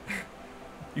me?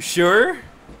 You sure?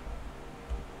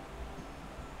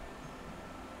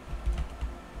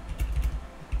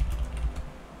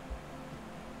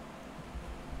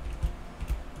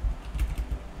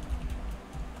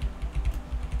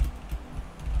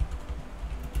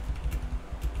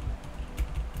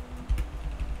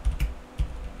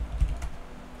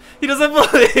 He doesn't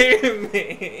believe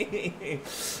me.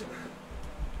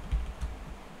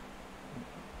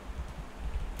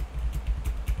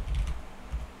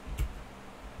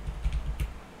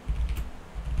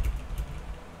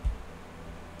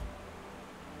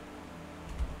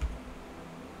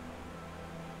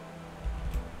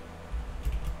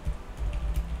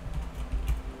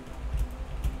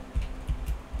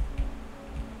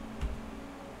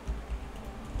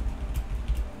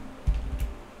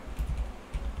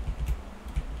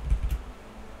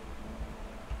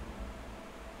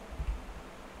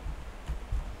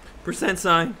 Percent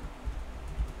sign.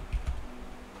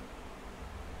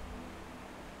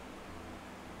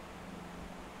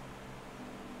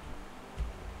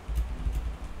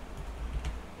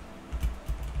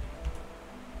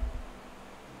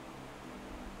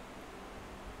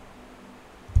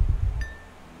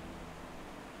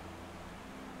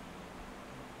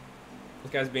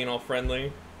 This guy's being all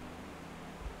friendly.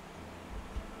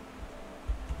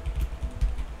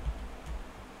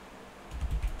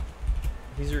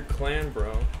 He's your clan,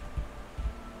 bro.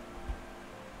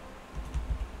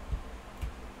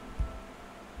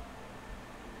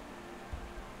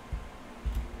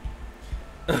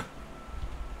 Okay,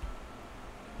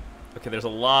 there's a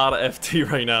lot of FT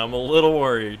right now. I'm a little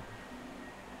worried.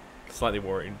 Slightly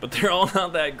worried, but they're all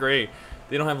not that great.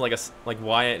 They don't have like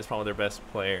Wyatt is probably their best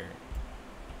player.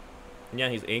 And yeah,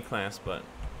 he's A class, but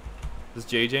this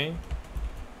JJ.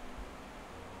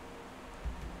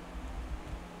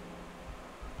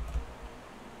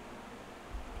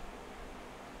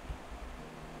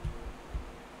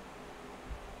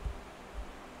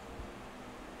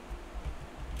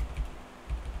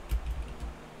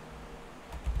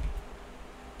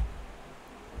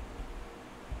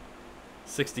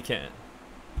 $60 can.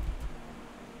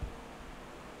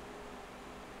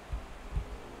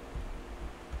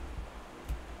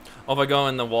 Oh, if I go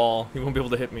in the wall, he won't be able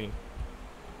to hit me.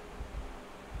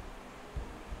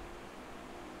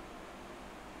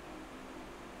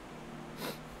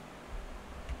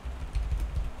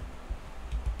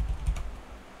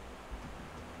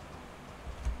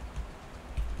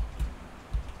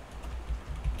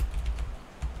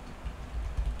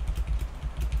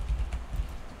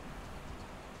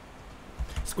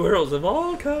 Squirrels of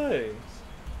all kinds.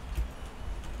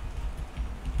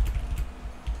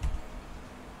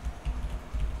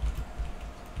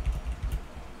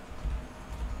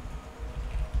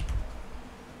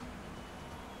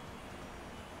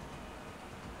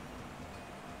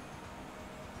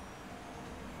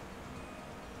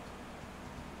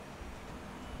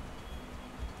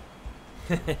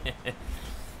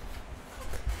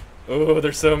 Oh,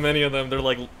 there's so many of them. They're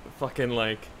like fucking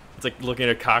like, it's like looking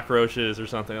at cockroaches or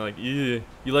something. Like, ew.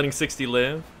 You letting 60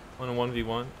 live on a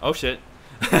 1v1? Oh shit.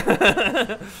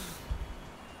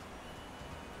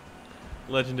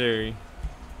 Legendary.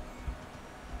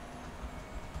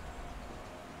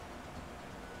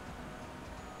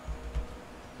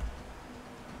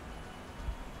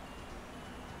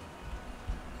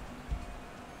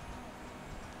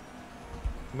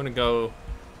 I'm gonna go.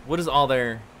 What is all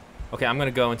there? Okay, I'm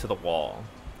gonna go into the wall.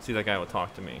 See, that guy will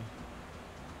talk to me.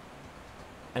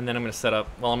 And then I'm gonna set up.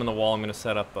 While I'm in the wall, I'm gonna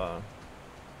set up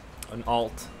an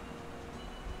alt.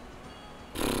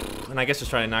 And I guess just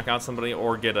try to knock out somebody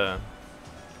or get a.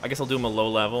 I guess I'll do him a low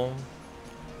level,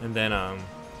 and then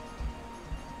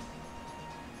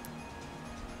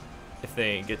if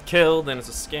they get killed, then it's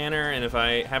a scanner, and if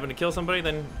I happen to kill somebody,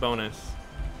 then bonus.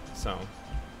 So,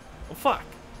 well, fuck.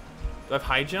 Do I have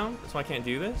high jump? That's why I can't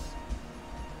do this?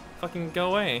 Fucking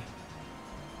go away.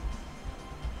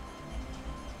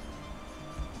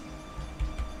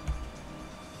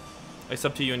 I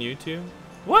sub to you on YouTube?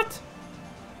 What?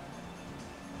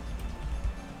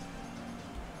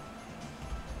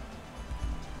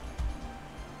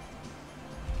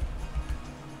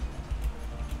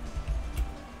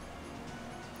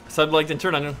 Sub liked and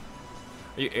turn on. Are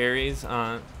you Aries?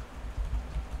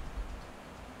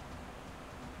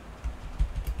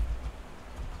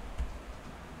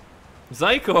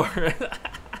 Zycor!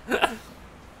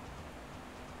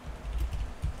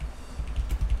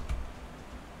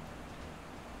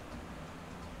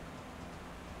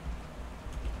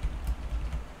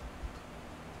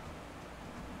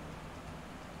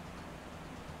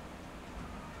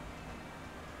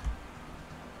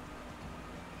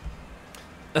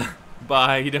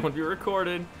 Bye. He didn't want to be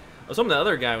recorded. I was hoping the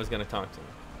other guy was gonna talk to me.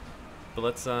 But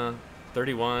let's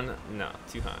 31. No,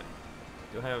 too high.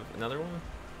 Do I have another one?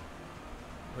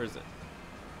 Where is it?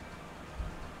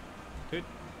 Dude.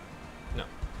 No.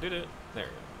 Dude. There we go.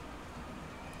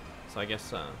 So I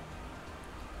guess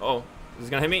oh, is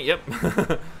he gonna hit me? Yep.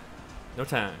 No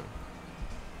time.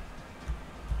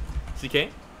 CK?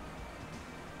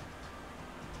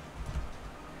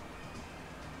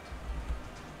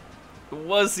 It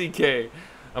was CK.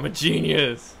 I'm a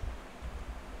genius.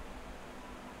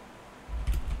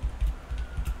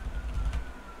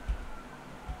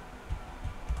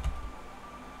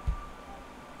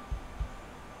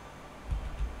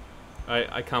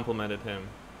 I complimented him.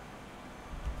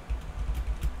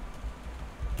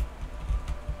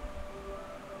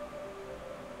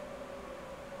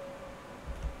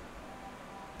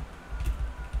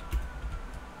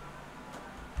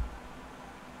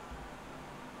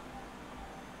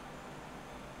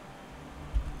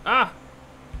 Ah!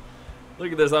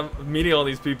 Look at this. I'm meeting all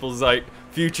these people's like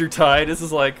future Tide. This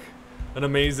is like an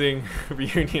amazing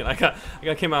reunion. I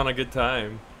came out on a good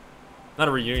time. Not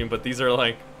a reunion, but these are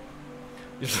like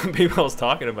these are the people I was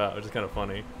talking about, which is kind of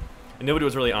funny. And nobody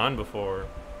was really on before.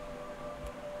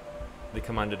 They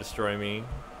come on to destroy me.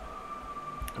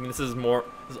 I mean, this is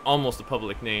almost a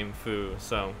public name, Fu,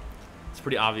 so it's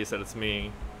pretty obvious that it's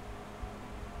me.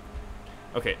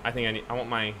 Okay, I think I want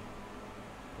my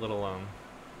little a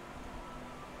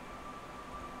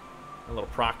little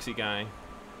proxy guy.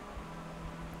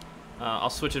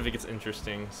 I'll switch it if it gets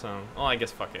interesting, so oh, I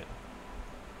guess fuck it.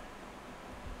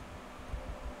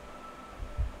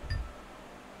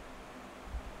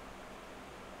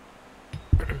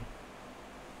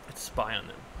 Let's spy on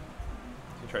them.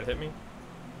 You try to hit me?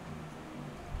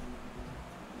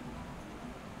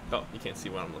 Oh, you can't see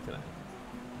what I'm looking at.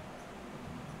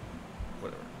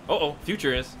 Whatever. Oh,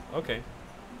 future is. Okay.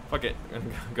 Fuck it. I'm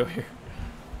gonna go here.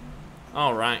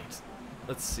 All right.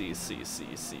 Let's see. C.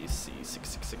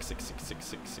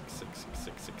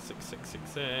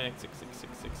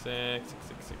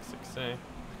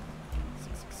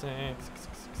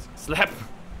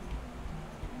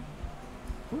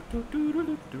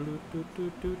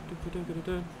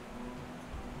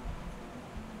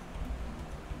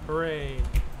 Hooray.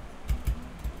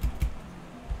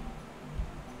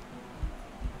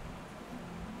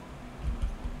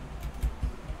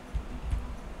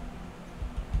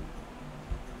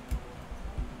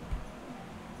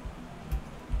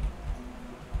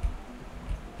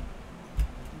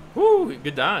 Woo!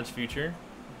 Good dodge, future.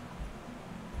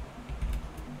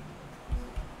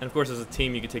 And of course, as a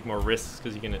team, you can take more risks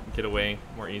because you can get away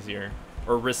more easier.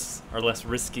 Or risks are less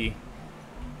risky,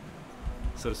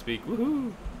 so to speak.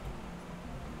 Woohoo!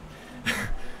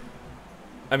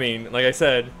 I mean, like I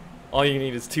said, all you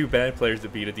need is 2 bad players to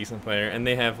beat a decent player, and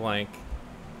they have like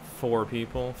 4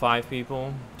 people, 5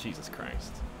 people. Jesus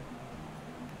Christ.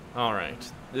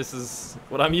 Alright, this is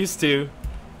what I'm used to.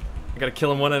 I gotta kill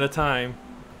them one at a time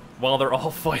while they're all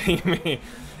fighting me.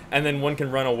 And then one can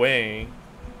run away.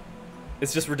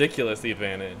 It's just ridiculous, the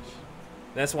advantage.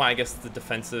 That's why I guess the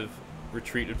defensive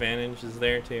retreat advantage is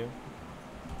there too.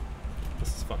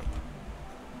 This is fun.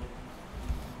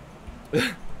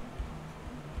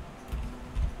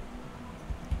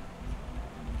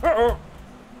 Uh-oh!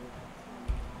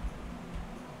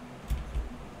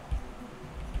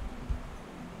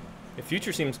 The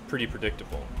future seems pretty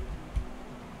predictable.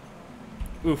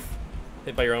 Oof.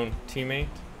 Hit by your own teammate.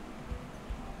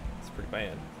 It's pretty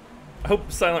bad. I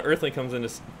hope Silent Earthling comes in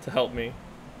to help me.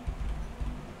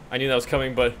 I knew that was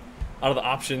coming, but out of the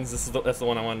options, that's the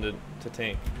one I wanted to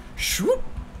take. Shoop!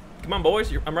 Come on,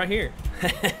 boys. I'm right here.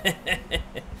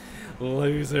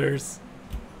 Losers.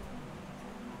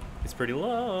 It's pretty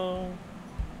low.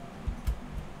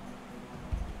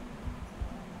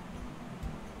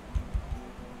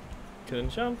 Couldn't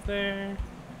jump there.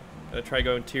 Gotta try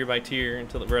going tier by tier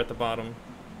until we're at the bottom.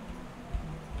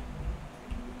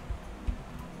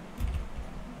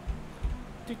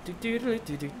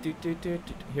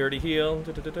 Here to heal.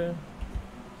 Look at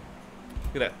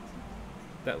that.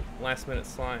 That last minute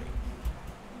slime.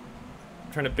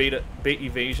 I'm trying to bait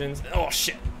evasions. Oh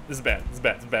shit! This is bad. This is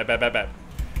bad. This is bad. Bad.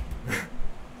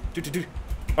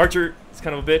 Archer is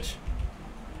kind of a bitch.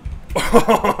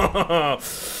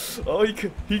 Oh,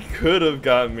 he could have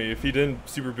got me if he didn't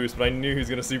super boost, but I knew he was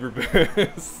gonna super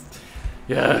boost.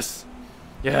 Yes.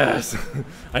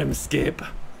 I'm Skip.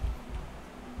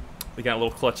 They got a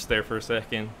little clutch there for a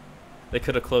second. They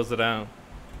could have closed it out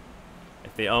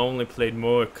if they only played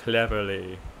more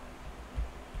cleverly.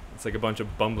 It's like a bunch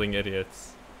of bumbling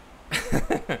idiots.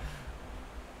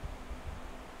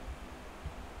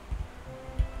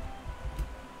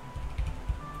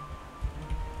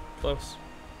 Close.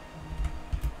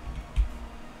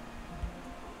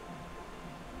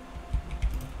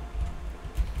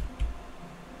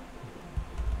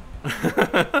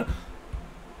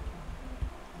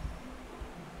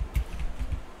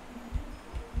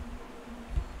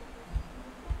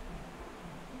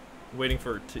 Waiting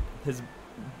for his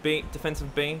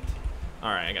defensive bait.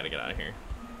 Alright, I gotta get out of here.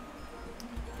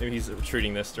 Maybe he's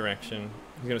retreating this direction.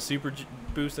 He's gonna super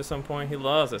boost at some point. He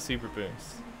loves that super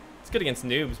boost. It's good against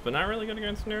noobs, but not really good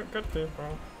against noobs,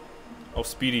 bro. Oh,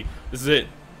 Speedy. This is it.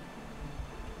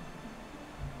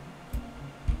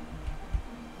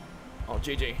 Oh,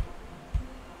 JJ.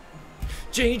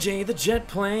 JJ the jet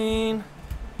plane.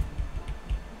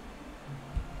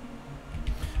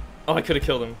 Oh, I could have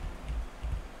killed him.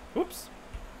 Whoops.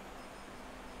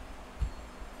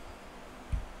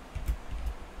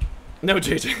 No,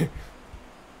 JJ.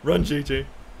 Run, JJ.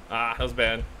 Ah, that was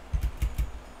bad.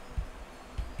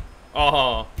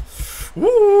 Oh.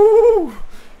 Woo!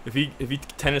 If he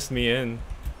tennised me in,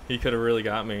 he could have really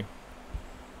got me.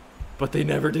 But they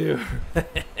never do.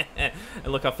 And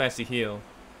look how fast he healed.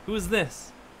 Who is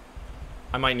this?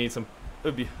 I might need some. It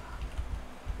would be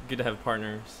good to have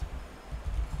partners.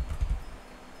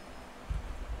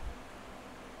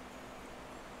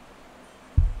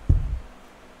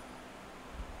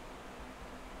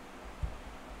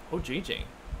 Oh, JJ.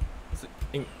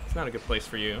 It's not a good place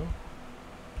for you.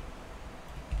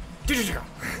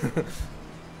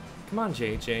 Come on,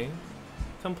 JJ.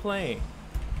 Come play.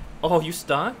 Oh, you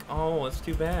stuck? Oh, that's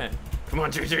too bad. Come on,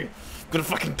 JJ. I'm gonna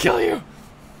fucking kill you. I'm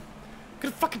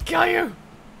gonna fucking kill you.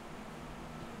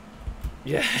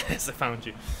 Yes, I found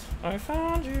you. I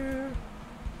found you.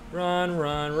 Run,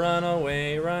 run, run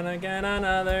away. Run again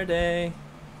another day.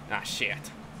 Ah,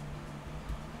 shit.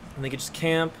 And they could just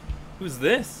camp. Who's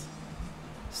this?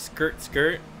 Skirt,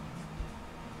 skirt.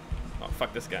 Oh,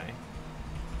 fuck this guy.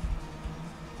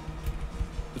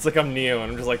 It's like I'm Neo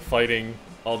and I'm just like fighting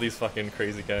all these fucking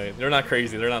crazy guys. They're not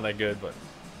crazy, they're not that good, but...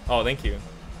 Oh, thank you.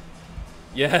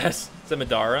 Yes! Is that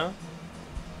Madara?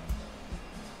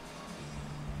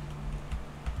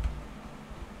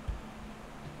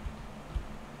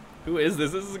 Who is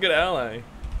this? This is a good ally.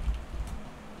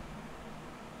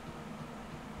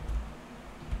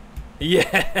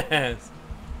 Yes!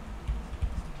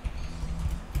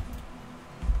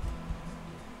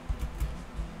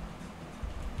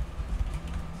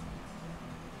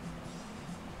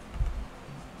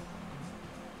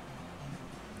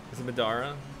 Is it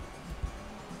Madara?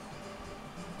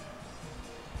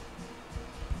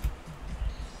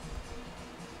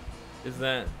 Is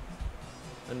that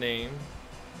a name?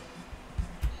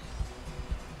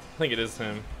 I think it is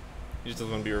him. He just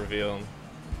doesn't want to be revealed.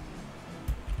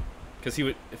 Because he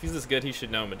would, if he's this good, he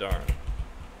should know Madara.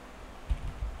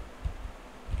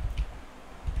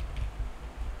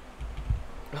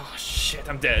 Oh shit,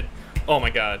 I'm dead. Oh my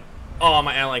god. Oh,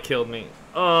 my ally killed me.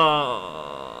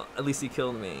 Oh, at least he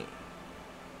killed me.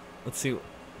 Let's see.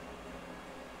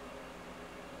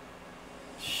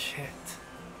 Shit.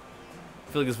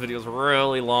 I feel like this video is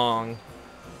really long,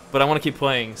 but I want to keep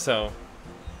playing, so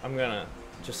I'm gonna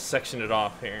just section it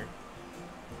off here.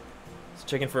 Let's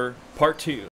check in for part 2.